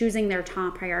by choosing their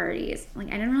top priorities. Like,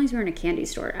 I didn't realize we were in a candy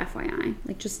store, FYI.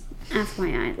 Like, just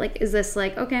FYI. Like, is this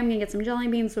like, okay, I'm going to get some jelly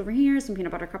beans over here, some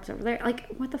peanut butter cups over there? Like,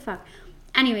 what the fuck?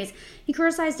 Anyways, he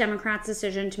criticized Democrats'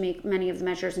 decision to make many of the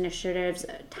measures initiatives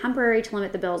temporary to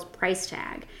limit the bill's price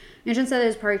tag. Manchin said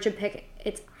his party should pick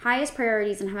its highest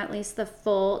priorities and have at least the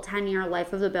full 10-year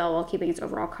life of the bill while keeping its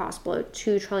overall cost below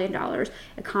 $2 trillion,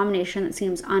 a combination that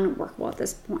seems unworkable at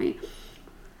this point.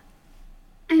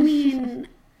 I mean...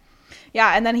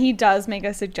 Yeah, and then he does make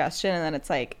a suggestion, and then it's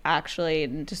like actually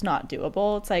just not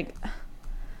doable. It's like...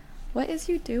 What is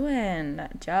you doing,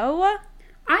 Joe?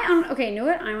 Okay, you know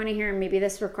what I want to hear, and maybe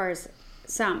this requires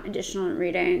some additional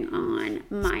reading on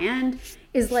my end,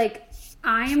 is like,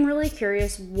 I am really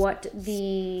curious what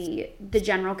the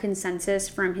general consensus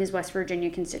from his West Virginia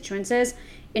constituents is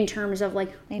in terms of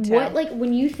like what, like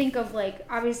when you think of like,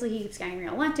 obviously he keeps getting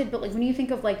reelected, but like when you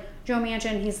think of like Joe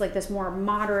Manchin, he's like this more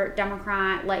moderate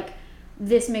Democrat, like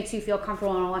this makes you feel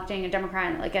comfortable in electing a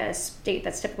Democrat in like a state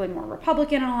that's typically more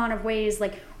Republican in a lot of ways.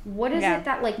 Like what is it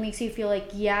that like makes you feel like,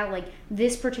 yeah, like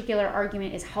this particular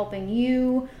argument is helping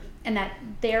you, and that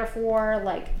therefore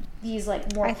like these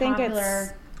like more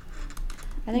popular...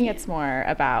 I think it's more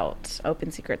about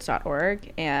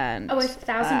OpenSecrets.org and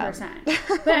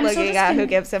 1,000%. But I'm looking at who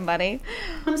gives him money.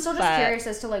 I'm still just curious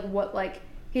as to like what like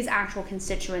his actual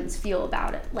constituents feel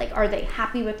about it. Like, are they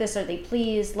happy with this? Are they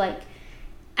pleased? Like,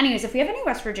 anyways, if we have any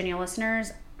West Virginia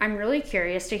listeners, I'm really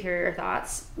curious to hear your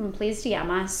thoughts. Please DM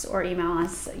us or email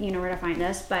us. You know where to find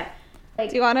us. But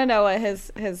like, do you want to know what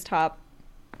his top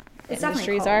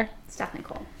industries are? It's definitely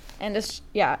cool.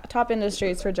 Top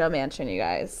industries for Joe Manchin, you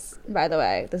guys. By the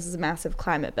way, this is a massive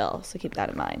climate bill, so keep that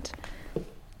in mind.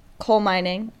 Coal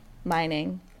mining,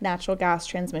 natural gas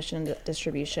transmission and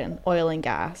distribution, oil and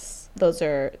gas. Those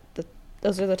are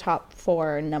the top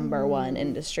 4 number 1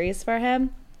 industries for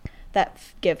him that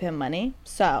give him money.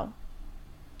 So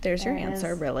there's your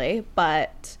answer, really.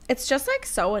 But it's just like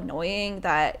so annoying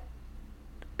that,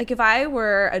 like, if I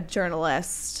were a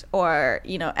journalist or,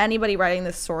 you know, anybody writing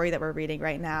this story that we're reading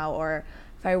right now, or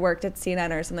if I worked at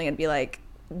CNN or something, I'd be like,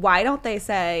 why don't they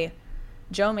say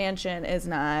Joe Manchin is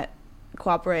not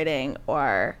cooperating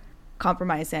or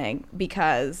compromising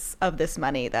because of this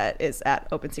money that is at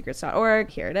OpenSecrets.org?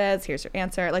 Here it is. Here's your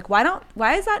answer. Like,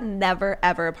 why is that never,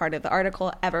 ever a part of the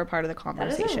article, ever a part of the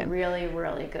conversation? That is a really,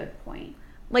 really good point.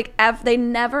 Like, they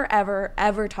never, ever,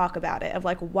 ever talk about it, of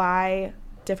like why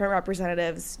different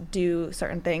representatives do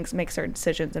certain things, make certain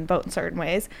decisions, and vote in certain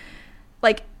ways.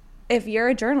 Like, if you're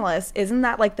a journalist, isn't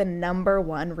that like the number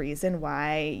 1 reason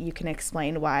why you can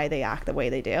explain why they act the way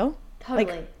they do?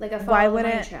 Totally. Like a follow the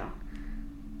money show.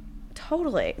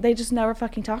 Totally. They just never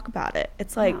fucking talk about it.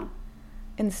 It's like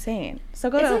insane. So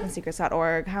go to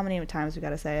OpenSecrets.org. How many times we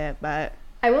got to say it? But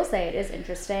I will say it is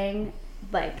interesting.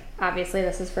 Like, obviously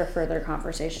this is for further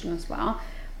conversation as well.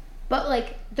 But,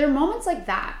 like, there are moments like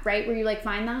that, right, where you, like,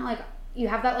 find that, like, you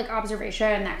have that, like, observation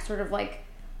and that sort of, like,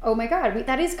 oh, my God,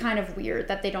 that is kind of weird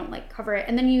that they don't, like, cover it.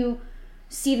 And then you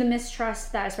see the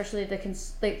mistrust that especially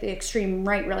the extreme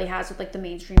right really has with, like, the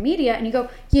mainstream media. And you go,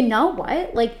 you know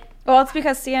what? Like... Well, it's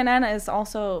because CNN is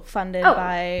also funded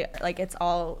by, like, it's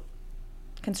all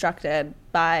constructed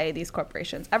by these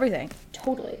corporations. Everything.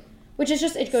 Totally. Which is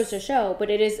just, it goes to show. But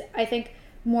it is, I think...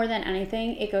 more than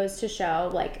anything, it goes to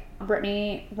show, like,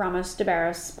 Brittany Ramos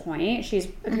DeBarros' point. She's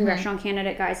a congressional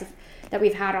candidate, guys, that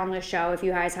we've had on the show. If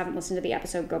you guys haven't listened to the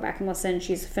episode, go back and listen.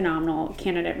 She's a phenomenal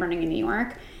candidate running in New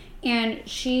York. And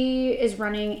she is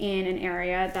running in an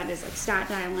area that is, like,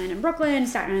 Staten Island and Brooklyn.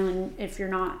 Staten Island, if you're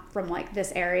not from, like,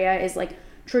 this area, is, like,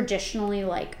 traditionally,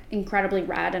 like, incredibly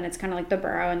red. And it's kind of like the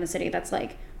borough in the city that's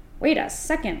like, wait a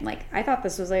second. Like, I thought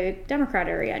this was a Democrat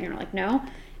area. And you're like, no.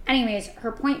 Anyways,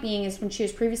 her point being is when she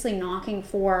was previously knocking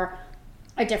for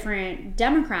a different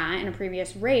Democrat in a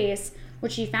previous race,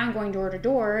 what she found going door to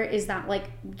door is that,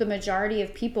 like, the majority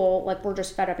of people, like, were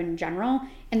just fed up in general.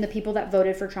 And the people that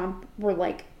voted for Trump were,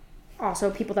 like,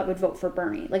 also people that would vote for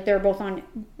Bernie. Like, they're both on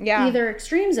either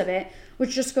extremes of it,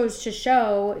 which just goes to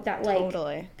show that,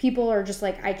 like, people are just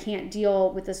like, I can't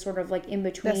deal with this sort of, like,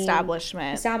 in-between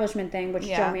establishment thing, which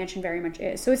Joe Manchin very much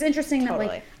is. So it's interesting that,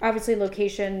 like, obviously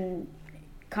location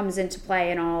comes into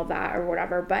play and all of that or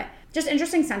whatever, but just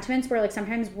interesting sentiments where, like,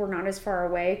 sometimes we're not as far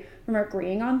away from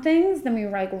agreeing on things than we,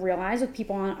 like, realize with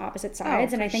people on opposite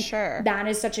sides. And I think that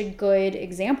is such a good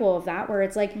example of that, where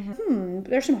it's like,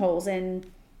 there's some holes in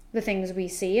the things we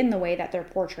see and the way that they're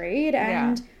portrayed.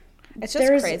 And it's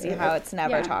just crazy how it's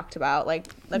never talked about. Like,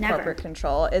 the corporate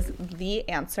control is the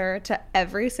answer to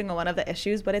every single one of the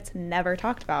issues, but it's never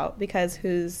talked about because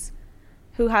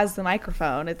who has the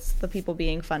microphone? It's the people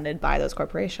being funded by those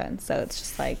corporations. So it's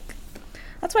just like,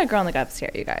 that's why Girl in the Gov's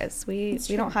here, you guys. We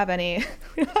don't have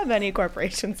any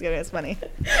corporations giving us money.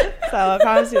 So I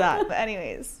promise you that. But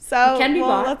anyways, so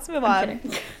let's move on.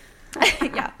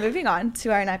 Yeah. Moving on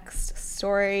to our next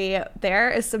story. There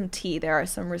is some tea. There are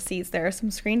some receipts. There are some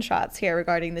screenshots here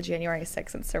regarding the January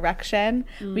 6th insurrection.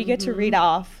 Mm-hmm. We get to read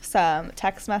off some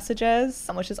text messages,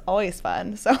 which is always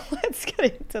fun. So let's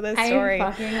get into this story.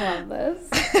 I fucking love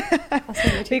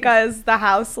this. Because the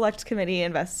House Select Committee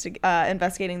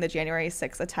investigating the January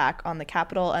 6th attack on the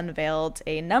Capitol unveiled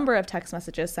a number of text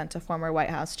messages sent to former White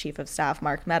House Chief of Staff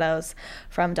Mark Meadows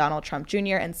from Donald Trump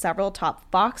Jr. and several top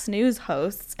Fox News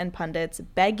hosts and pundits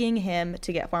begging him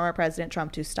to get former President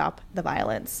Trump to stop the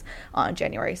violence on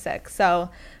January 6th. So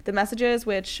the messages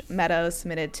which Meadows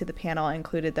submitted to the panel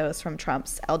included those from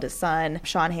Trump's eldest son,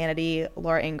 Sean Hannity,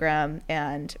 Laura Ingraham,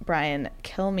 and Brian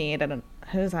Kilmeade.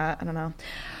 Who's that? I don't know.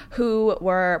 Who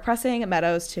were pressing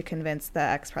Meadows to convince the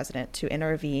ex-president to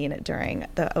intervene during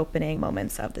the opening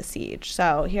moments of the siege.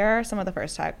 So here are some of the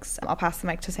first texts. I'll pass the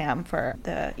mic to Sam for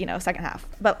the second half,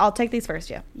 but I'll take these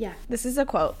first. Yeah. This is a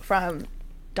quote from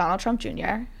Donald Trump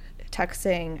Jr.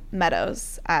 texting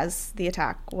Meadows as the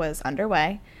attack was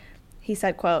underway. He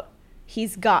said, quote,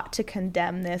 "He's got to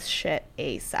condemn this shit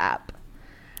ASAP."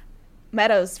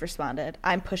 Meadows responded,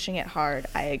 "I'm pushing it hard.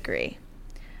 I agree."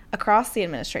 Across the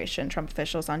administration, Trump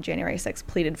officials on January 6th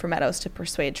pleaded for Meadows to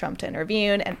persuade Trump to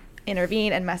intervene,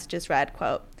 and messages read,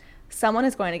 quote, "Someone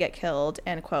is going to get killed,"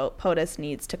 and, quote, "POTUS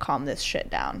needs to calm this shit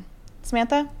down."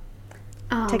 Samantha,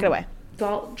 take it away.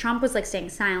 Well, Trump was staying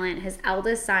silent. His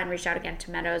eldest son reached out again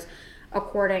to Meadows,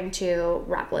 according to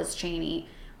Rep. Liz Cheney,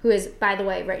 who is, by the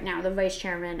way, right now the vice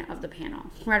chairman of the panel.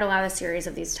 Read aloud a series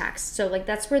of these texts. So,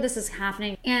 that's where this is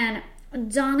happening. And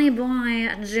Donnie Boy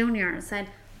Jr. said,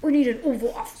 "We need an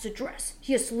Oval Office address.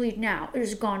 He has to leave now. It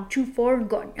has gone too far and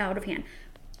gotten out of hand."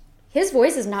 His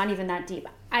voice is not even that deep.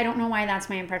 I don't know why that's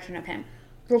my impression of him.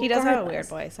 He does have a weird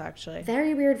voice, actually.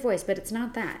 Very weird voice, but it's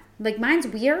not that. Mine's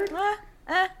weird.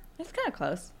 It's kind of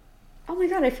close. Oh my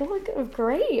God, I feel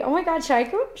great. Oh my God, should I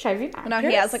be actress? No,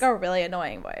 he has a really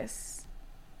annoying voice.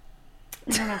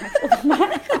 I don't know how I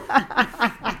feel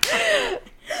about that.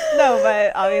 No,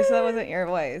 but obviously that wasn't your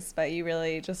voice, but you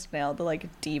really just nailed the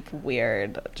deep,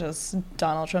 weird, just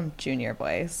Donald Trump Jr.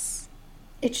 voice.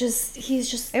 It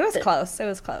was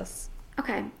close.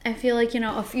 Okay. I feel like,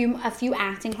 a few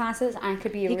acting classes, I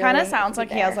could be He kind of sounds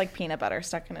like he has peanut butter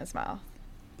stuck in his mouth.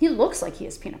 He looks like he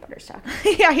has peanut butter stuck.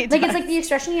 Yeah, he does. It's the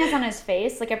expression he has on his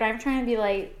face. I'm not trying to be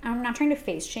I'm not trying to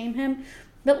face shame him,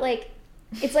 but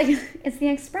it's it's the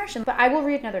expression. But I will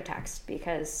read another text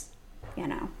because,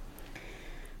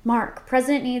 Mark,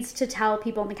 President needs to tell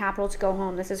people in the Capitol to go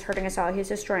home. This is hurting us all. He's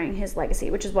destroying his legacy,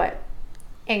 which is what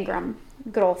Ingraham,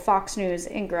 good old Fox News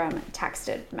Ingraham,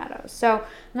 texted Meadows. So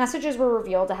messages were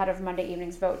revealed ahead of Monday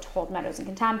evening's vote to hold Meadows in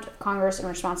contempt of Congress in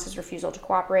response to his refusal to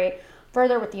cooperate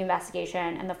further with the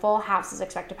investigation, and the full House is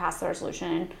expected to pass the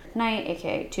resolution tonight,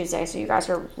 aka Tuesday. So you guys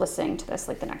are listening to this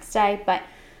the next day, but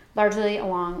largely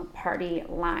along party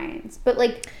lines. But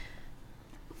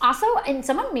also, and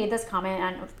someone made this comment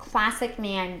on classic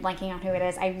me, I'm blanking on who it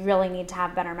is. I really need to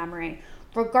have better memory.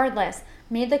 Regardless,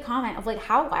 made the comment of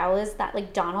how wild is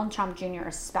that Donald Trump Jr.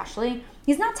 especially,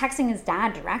 he's not texting his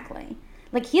dad directly.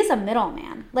 He is a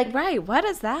middleman. Right, what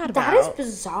is that about? That is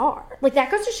bizarre.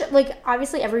 That goes to show,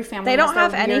 obviously every family they don't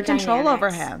have has any control dynamics.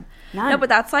 over him. None. No, but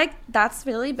that's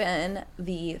really been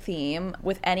the theme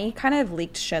with any kind of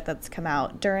leaked shit that's come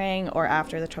out during or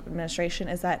after the Trump administration,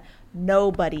 is that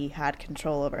nobody had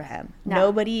control over him. No.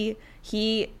 Nobody.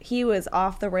 He was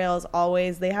off the rails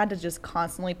always. They had to just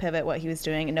constantly pivot what he was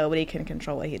doing, and nobody can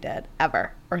control what he did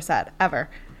ever or said ever.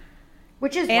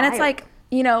 Which is and wild.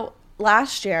 It's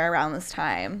last year around this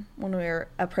time when we were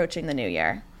approaching the new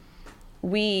year,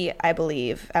 we, I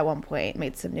believe, at one point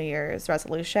made some New Year's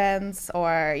resolutions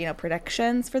or,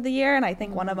 predictions for the year. And I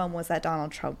think one of them was that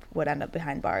Donald Trump would end up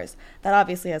behind bars. That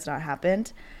obviously has not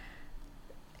happened.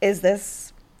 Is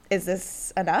this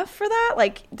enough for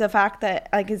that? The fact that,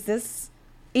 is this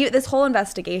whole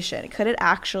investigation, could it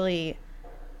actually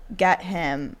get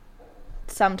him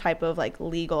some type of,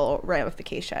 legal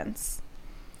ramifications?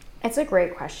 It's a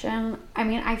great question. I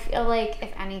mean, I feel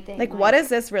if anything... what is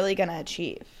this really going to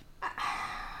achieve?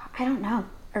 I don't know.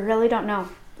 I really don't know.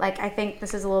 I think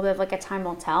this is a little bit of a time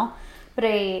will tell. But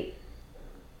I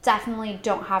definitely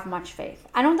don't have much faith.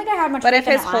 I don't think I had much faith in it last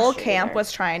year. But if his whole camp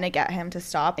was trying to get him to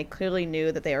stop, they clearly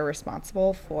knew that they were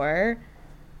responsible for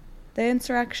the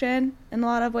insurrection in a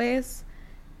lot of ways.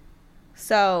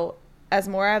 So, as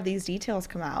more of these details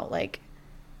come out,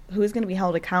 who's going to be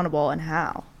held accountable and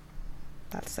how?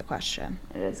 That's the question.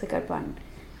 It is a good one.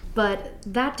 But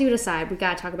that dude aside, we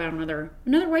got to talk about another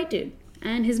white dude.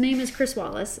 And his name is Chris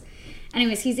Wallace.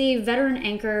 Anyways, he's a veteran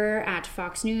anchor at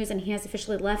Fox News, and he has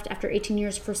officially left after 18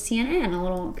 years for CNN, a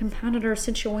little competitor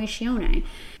situation.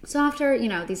 So after,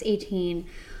 these 18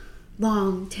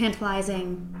 long,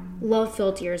 tantalizing,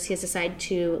 love-filled years, he has decided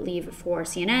to leave for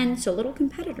CNN. So a little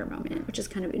competitor moment, which is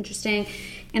kind of interesting.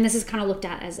 And this is kind of looked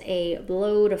at as a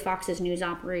blow to Fox's news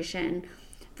operation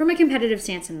from a competitive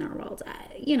stance in their world.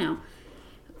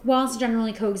 Wallace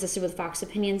generally coexisted with Fox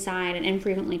opinion side and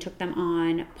infrequently took them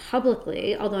on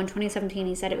publicly, although in 2017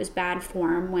 he said it was bad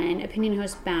form when opinion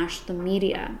hosts bashed the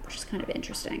media, which is kind of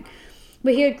interesting.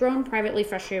 But he had grown privately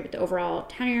frustrated with the overall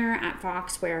tenure at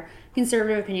Fox, where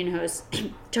conservative opinion hosts,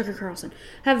 Tucker Carlson,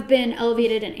 have been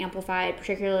elevated and amplified,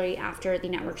 particularly after the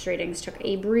network's ratings took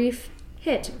a brief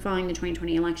hit following the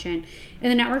 2020 election,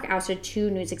 and the network ousted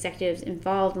 2 news executives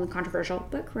involved in the controversial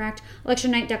but correct election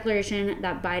night declaration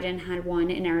that Biden had won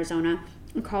in Arizona,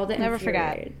 and called it never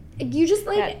forget. You just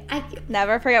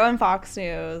never forget when Fox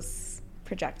News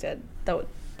projected the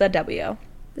W.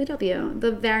 The W,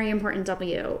 the very important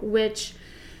W, which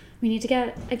we need to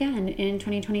get again in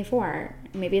 2024.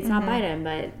 Maybe it's not Biden,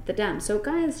 but the Dems. So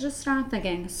guys, just start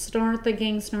thinking, start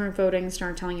voting,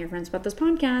 start telling your friends about this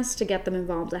podcast to get them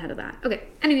involved ahead of that. Okay,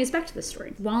 anyways, back to the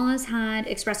story. Wallace had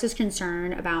expressed his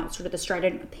concern about sort of the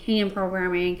strident opinion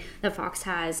programming that Fox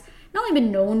has not only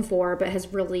been known for, but has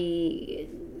really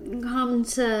come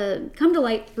to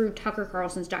light through Tucker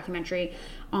Carlson's documentary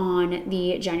on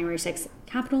the January 6th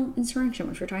Capitol insurrection,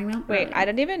 which we're talking about. Wait, I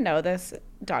didn't even know this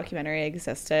documentary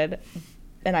existed,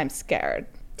 and I'm scared.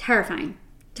 Terrifying.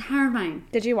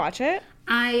 Did you watch it?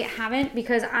 I haven't,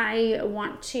 because I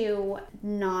want to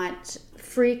not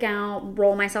freak out,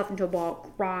 roll myself into a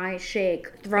ball, cry,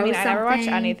 shake, throw something. I never watch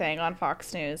anything on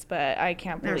Fox News, but I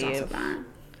can't believe There's also that.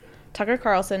 Tucker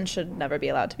Carlson should never be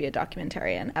allowed to be a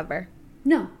documentarian, ever.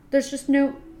 No, there's just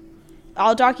no...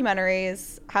 All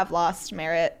documentaries have lost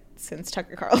merit since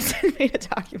Tucker Carlson made a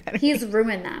documentary. He's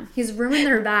ruined them. He's ruined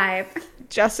their vibe.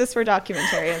 Justice for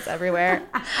documentarians everywhere.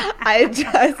 I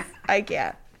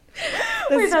can't.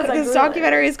 This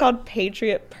documentary is called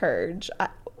Patriot Purge.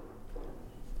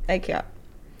 I can't.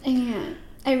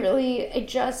 I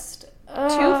just... 2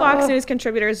 Fox News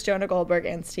contributors, Jonah Goldberg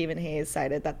and Stephen Hayes,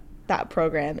 cited that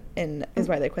program is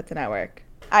why they quit the network.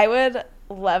 I would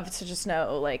love to just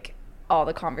know, all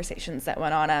the conversations that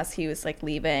went on as he was,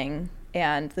 leaving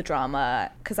and the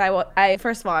drama. Because I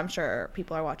first of all, I'm sure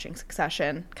people are watching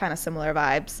Succession, kind of similar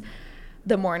vibes.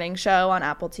 The morning show on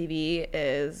Apple TV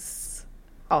is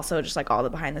also just, all the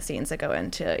behind the scenes that go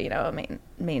into, a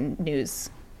main news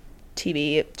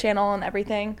TV channel and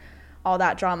everything. All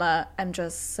that drama.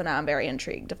 So now I'm very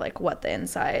intrigued of, what the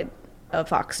inside of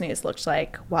Fox News looked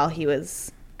like while he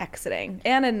was exiting,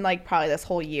 and in probably this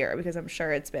whole year, because I'm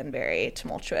sure it's been very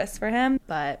tumultuous for him.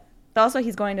 But also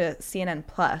he's going to CNN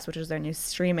Plus, which is their new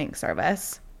streaming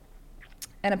service,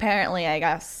 and apparently I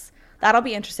guess that'll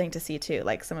be interesting to see too,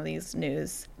 some of these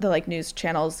news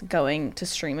channels going to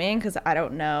streaming, because I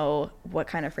don't know what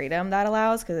kind of freedom that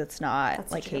allows, because it's not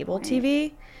cable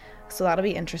TV. So that'll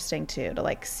be interesting too,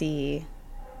 to see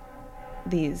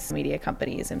these media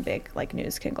companies and big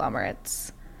news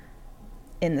conglomerates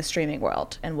in the streaming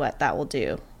world and what that will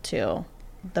do to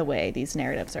the way these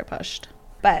narratives are pushed.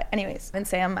 But anyways, and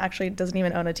Sam actually doesn't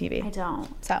even own a TV. I don't.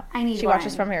 So I need she one.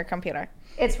 Watches from her computer.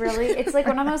 It's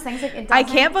one of those things it I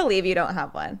can't believe you don't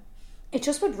have one. It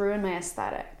just would ruin my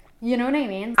aesthetic. You know what I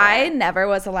mean? I never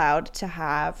was allowed to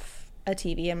have a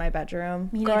TV in my bedroom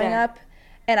growing up.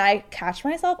 And I catch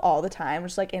myself all the time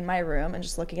just in my room and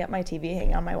just looking at my TV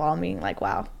hanging on my wall and being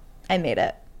wow, I made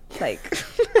it.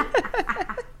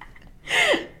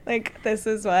 This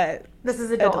is what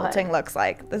adulting looks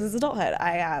like. This is adulthood.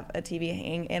 I have a TV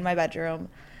hanging in my bedroom.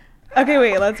 Okay,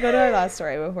 wait, let's go to our last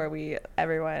story before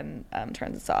everyone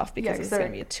turns us off, because it's going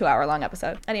to be a 2-hour-long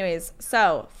episode. Anyways,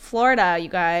 so Florida, you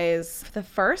guys, for the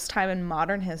first time in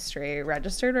modern history,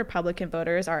 registered Republican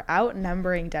voters are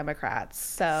outnumbering Democrats.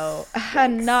 So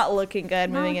not looking good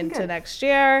moving into next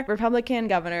year. Republican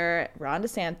Governor Ron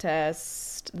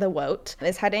DeSantis, the WOT,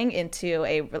 is heading into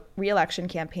a re-election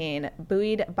campaign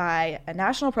buoyed by a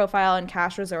national profile and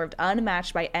cash reserve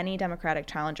unmatched by any Democratic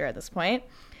challenger at this point.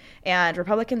 And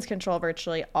Republicans control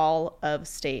virtually all of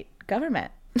state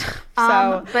government.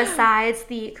 Besides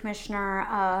the Commissioner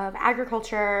of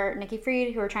Agriculture, Nikki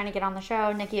Fried, who are trying to get on the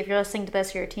show. Nikki, if you're listening to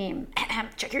this, you're your team.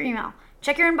 Check your email.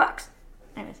 Check your inbox.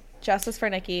 Anyways. Justice for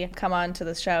Nikki. Come on to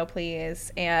the show,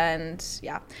 please. And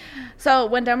yeah. So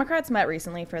when Democrats met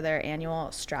recently for their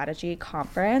annual strategy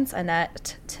conference,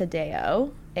 Annette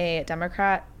Taddeo, a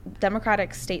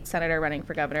Democratic state senator running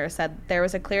for governor, said there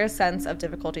was a clear sense of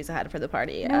difficulties ahead for the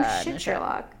party. No shit,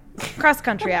 Sherlock. Cross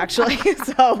country, actually.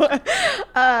 So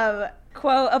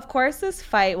Quote, "Of course, this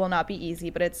fight will not be easy,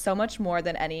 but it's so much more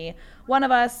than any one of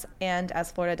us. And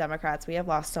as Florida Democrats, we have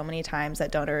lost so many times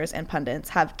that donors and pundits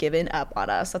have given up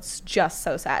on us. That's just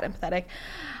so sad and pathetic."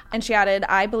 And she added,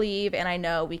 "I believe and I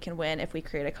know we can win if we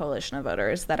create a coalition of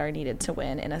voters that are needed to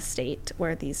win in a state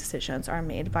where these decisions are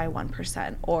made by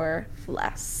 1% or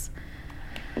less."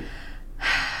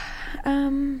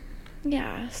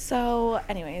 Yeah, so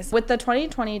anyways, with the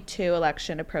 2022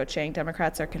 election approaching,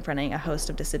 Democrats are confronting a host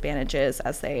of disadvantages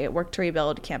as they work to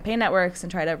rebuild campaign networks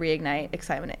and try to reignite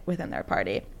excitement within their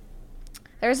party.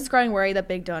 There is this growing worry that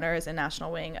big donors and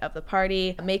national wing of the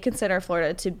party may consider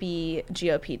Florida to be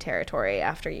GOP territory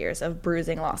after years of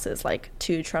bruising losses, like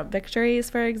 2 Trump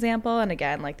victories, for example, and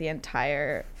again, like the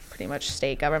entire pretty much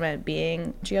state government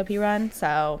being GOP run.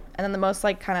 So, and then the most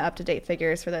like kind of up-to-date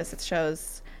figures for this, it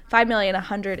shows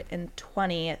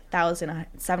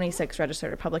 5,120,076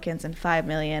 registered Republicans and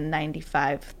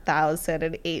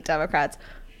 5,095,008 Democrats.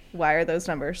 Why are those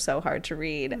numbers so hard to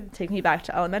read? Take me back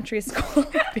to elementary school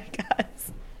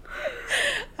because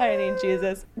I need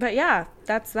Jesus. But yeah,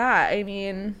 that's that. I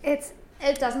mean, it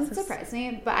doesn't surprise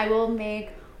me, but I will make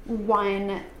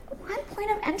one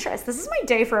point of interest. This is my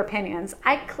day for opinions.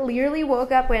 I clearly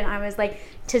woke up when I was like,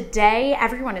 today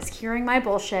everyone is hearing my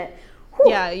bullshit. Whew.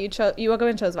 Yeah, you woke up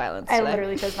and chose violence today. I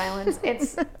literally chose violence.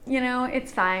 It's,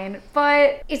 it's fine.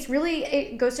 But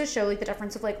it goes to show like the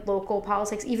difference of like local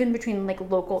politics, even between like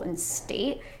local and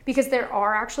state, because there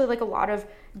are actually like a lot of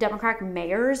Democratic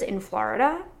mayors in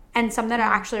Florida and some that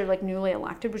are actually like newly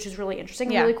elected, which is really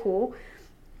interesting and really cool.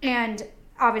 And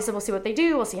obviously we'll see what they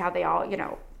do. We'll see how they all,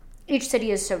 each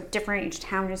city is so different. Each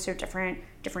town is so different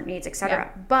needs, etc. Yeah.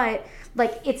 But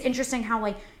like, it's interesting how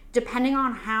like, depending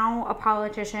on how a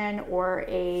politician or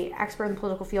a expert in the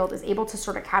political field is able to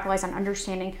sort of capitalize on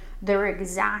understanding their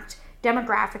exact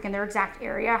demographic and their exact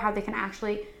area, how they can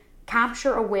actually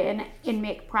capture a win and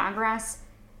make progress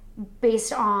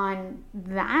based on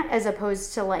that, as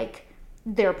opposed to like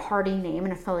their party name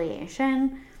and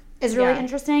affiliation, is really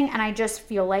interesting. And I just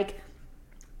feel like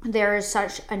there is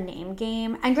such a name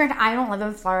game. And granted, I don't live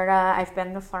in Florida. I've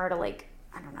been to Florida like,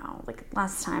 I don't know, like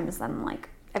last time is then like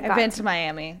I've been to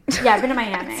Miami. Yeah, I've been to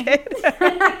Miami.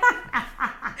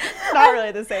 Not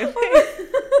really the same thing.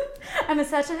 I'm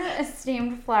such an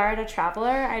esteemed Florida traveler.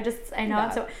 I know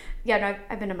it. So, yeah, no,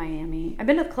 I've been to Miami. I've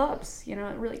been to clubs. It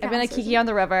really counts. I've been to Kiki on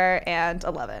the River and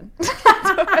 11.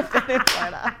 I've been in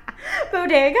Florida.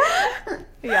 Bodega?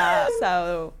 Yeah,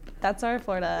 so that's our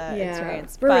Florida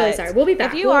experience. We're really sorry. We'll be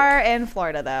back. If you are in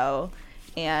Florida, though,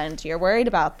 and you're worried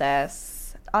about this,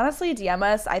 honestly, DM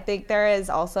us. I think there is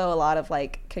also a lot of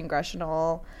like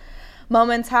congressional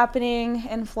moments happening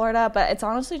in Florida, but it's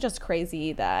honestly just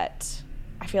crazy that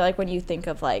I feel like when you think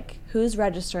of like who's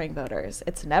registering voters,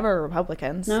 it's never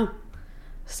Republicans. No.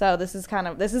 So this is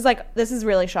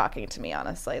really shocking to me,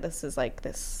 honestly. This is like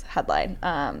this headline.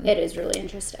 It is really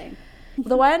interesting.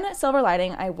 The one silver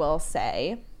lining I will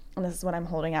say, and this is what I'm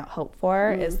holding out hope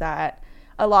for, is that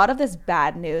a lot of this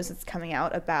bad news that's coming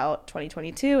out about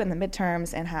 2022 and the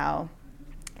midterms and how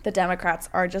the Democrats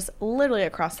are just literally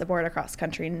across the board, across the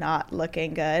country, not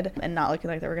looking good and not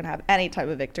looking like they were going to have any type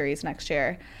of victories next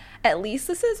year. At least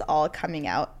this is all coming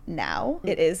out now.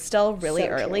 It is still really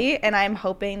early, and I'm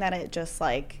hoping that it just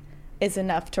like is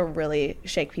enough to really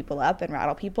shake people up and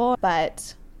rattle people.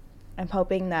 But I'm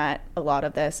hoping that a lot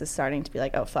of this is starting to be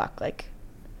like, oh fuck, like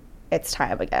it's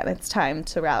time again. It's time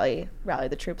to rally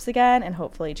the troops again and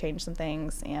hopefully change some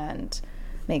things and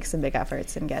make some big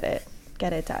efforts and get it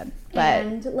done. But,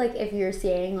 and like if you're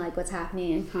seeing like what's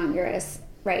happening in Congress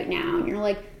right now and you're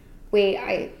like, wait,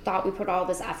 I thought we put all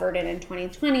this effort in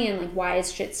 2020 and like why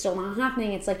is shit still not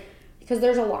happening? It's like because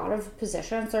there's a lot of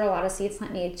positions, there are a lot of seats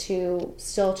that need to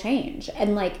still change,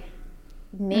 and like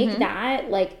make that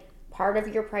like part of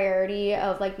your priority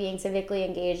of like being civically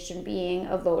engaged and being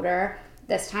a voter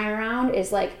this time around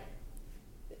is like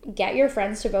get your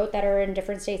friends to vote that are in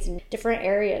different states and different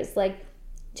areas. Like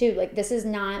too, like this is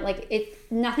not like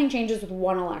nothing changes with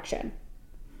one election.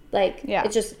 Like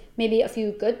it's just maybe a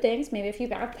few good things, maybe a few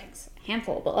bad things, a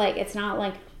handful, but like it's not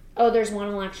like, oh, there's one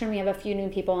election, we have a few new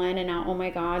people in and now, oh my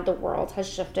god, the world has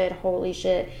shifted, holy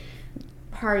shit,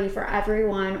 party for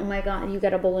everyone, oh my god, you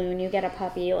get a balloon, you get a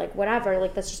puppy, like whatever.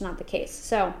 Like that's just not the case.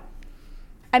 So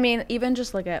I mean, even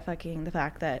just look at fucking the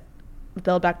fact that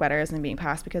Build Back Better isn't being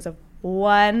passed because of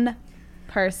one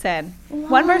person.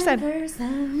 One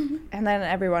person. And then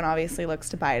everyone obviously looks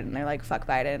to Biden. They're like, fuck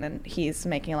Biden. And he's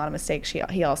making a lot of mistakes.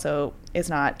 He also is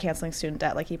not canceling student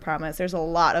debt like he promised. There's a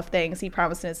lot of things he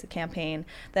promised in his campaign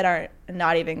that are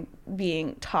not even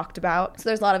being talked about. So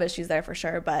there's a lot of issues there for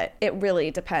sure. But it really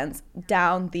depends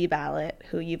down the ballot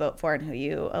who you vote for and who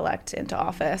you elect into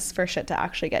office for shit to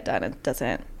actually get done.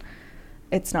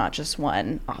 It's not just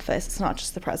one office. It's not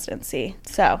just the presidency.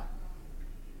 So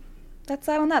that's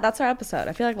that on that. That's our episode.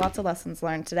 I feel like lots of lessons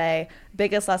learned today.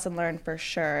 Biggest lesson learned for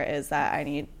sure is that I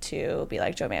need to be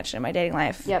like Joe Manchin in my dating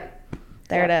life. Yep.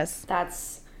 There it is.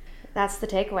 That's the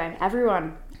takeaway.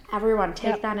 Everyone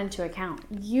take that into account.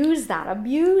 Use that.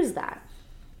 Abuse that.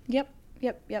 Yep.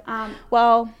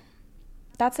 Well,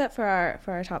 that's it for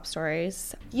our top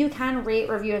stories. You can rate,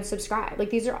 review, and subscribe.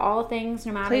 Like, these are all things,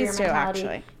 no matter Please your mentality,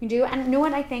 actually. you do. And you know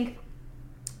what I think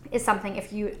is something,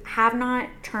 if you have not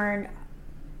turned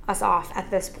us off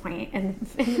at this point in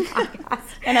the podcast.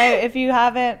 And if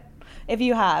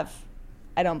you have,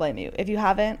 I don't blame you. If you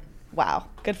haven't, wow,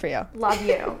 good for you. Love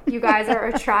you. You guys are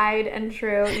a tried and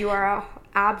true. You are a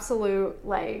absolute,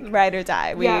 like, ride or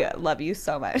die. We love you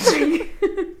so much.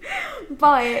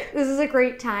 But this is a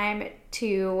great time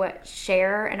to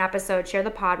share an episode, share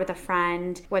the pod with a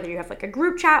friend, whether you have like a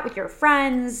group chat with your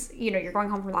friends, you're going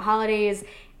home from the holidays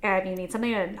and you need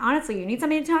something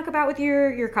to talk about with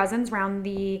your cousins around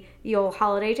the old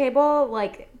holiday table.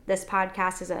 Like, this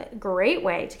podcast is a great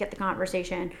way to get the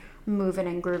conversation moving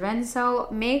and grooving. So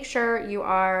make sure you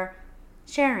are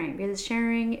sharing, because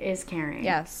sharing is caring.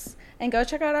 Yes. And go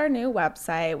check out our new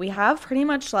website. We have pretty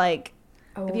much like,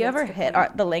 have you ever hit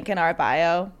the link in our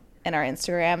bio in our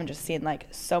Instagram and just seen like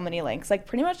so many links? Like,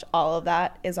 pretty much all of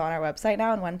that is on our website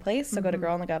now in one place. So go to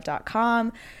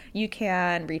girlinthegov.com. You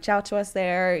can reach out to us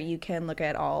there. You can look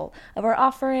at all of our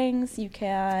offerings. You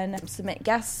can submit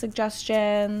guest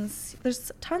suggestions. There's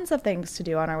tons of things to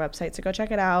do on our website, so go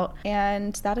check it out.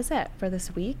 And that is it for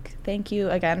this week. Thank you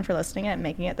again for listening and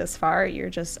making it this far. You're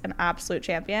just an absolute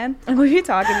champion. And we'll be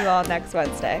talking to you all next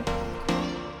Wednesday.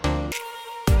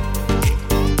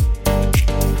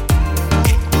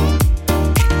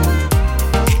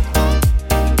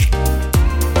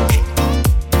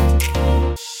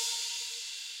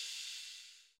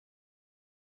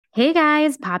 Hey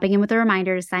guys, popping in with a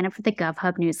reminder to sign up for the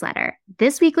GovHub newsletter.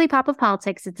 This weekly Pop of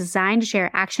Politics is designed to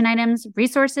share action items,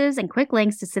 resources, and quick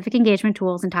links to civic engagement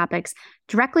tools and topics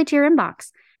directly to your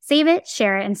inbox. Save it,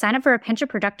 share it, and sign up for a pinch of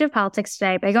productive politics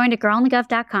today by going to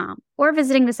girlinthegov.com or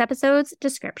visiting this episode's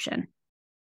description.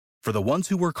 For the ones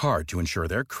who work hard to ensure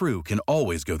their crew can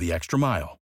always go the extra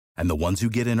mile, and the ones who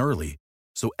get in early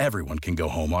so everyone can go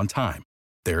home on time,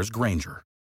 there's Grainger,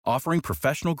 offering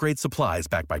professional-grade supplies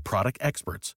backed by product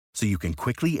experts, so you can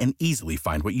quickly and easily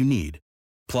find what you need.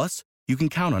 Plus, you can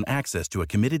count on access to a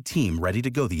committed team ready to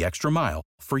go the extra mile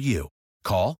for you.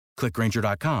 Call, click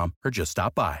Grainger.com, or just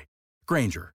stop by.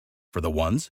 Grainger, for the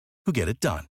ones who get it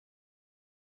done.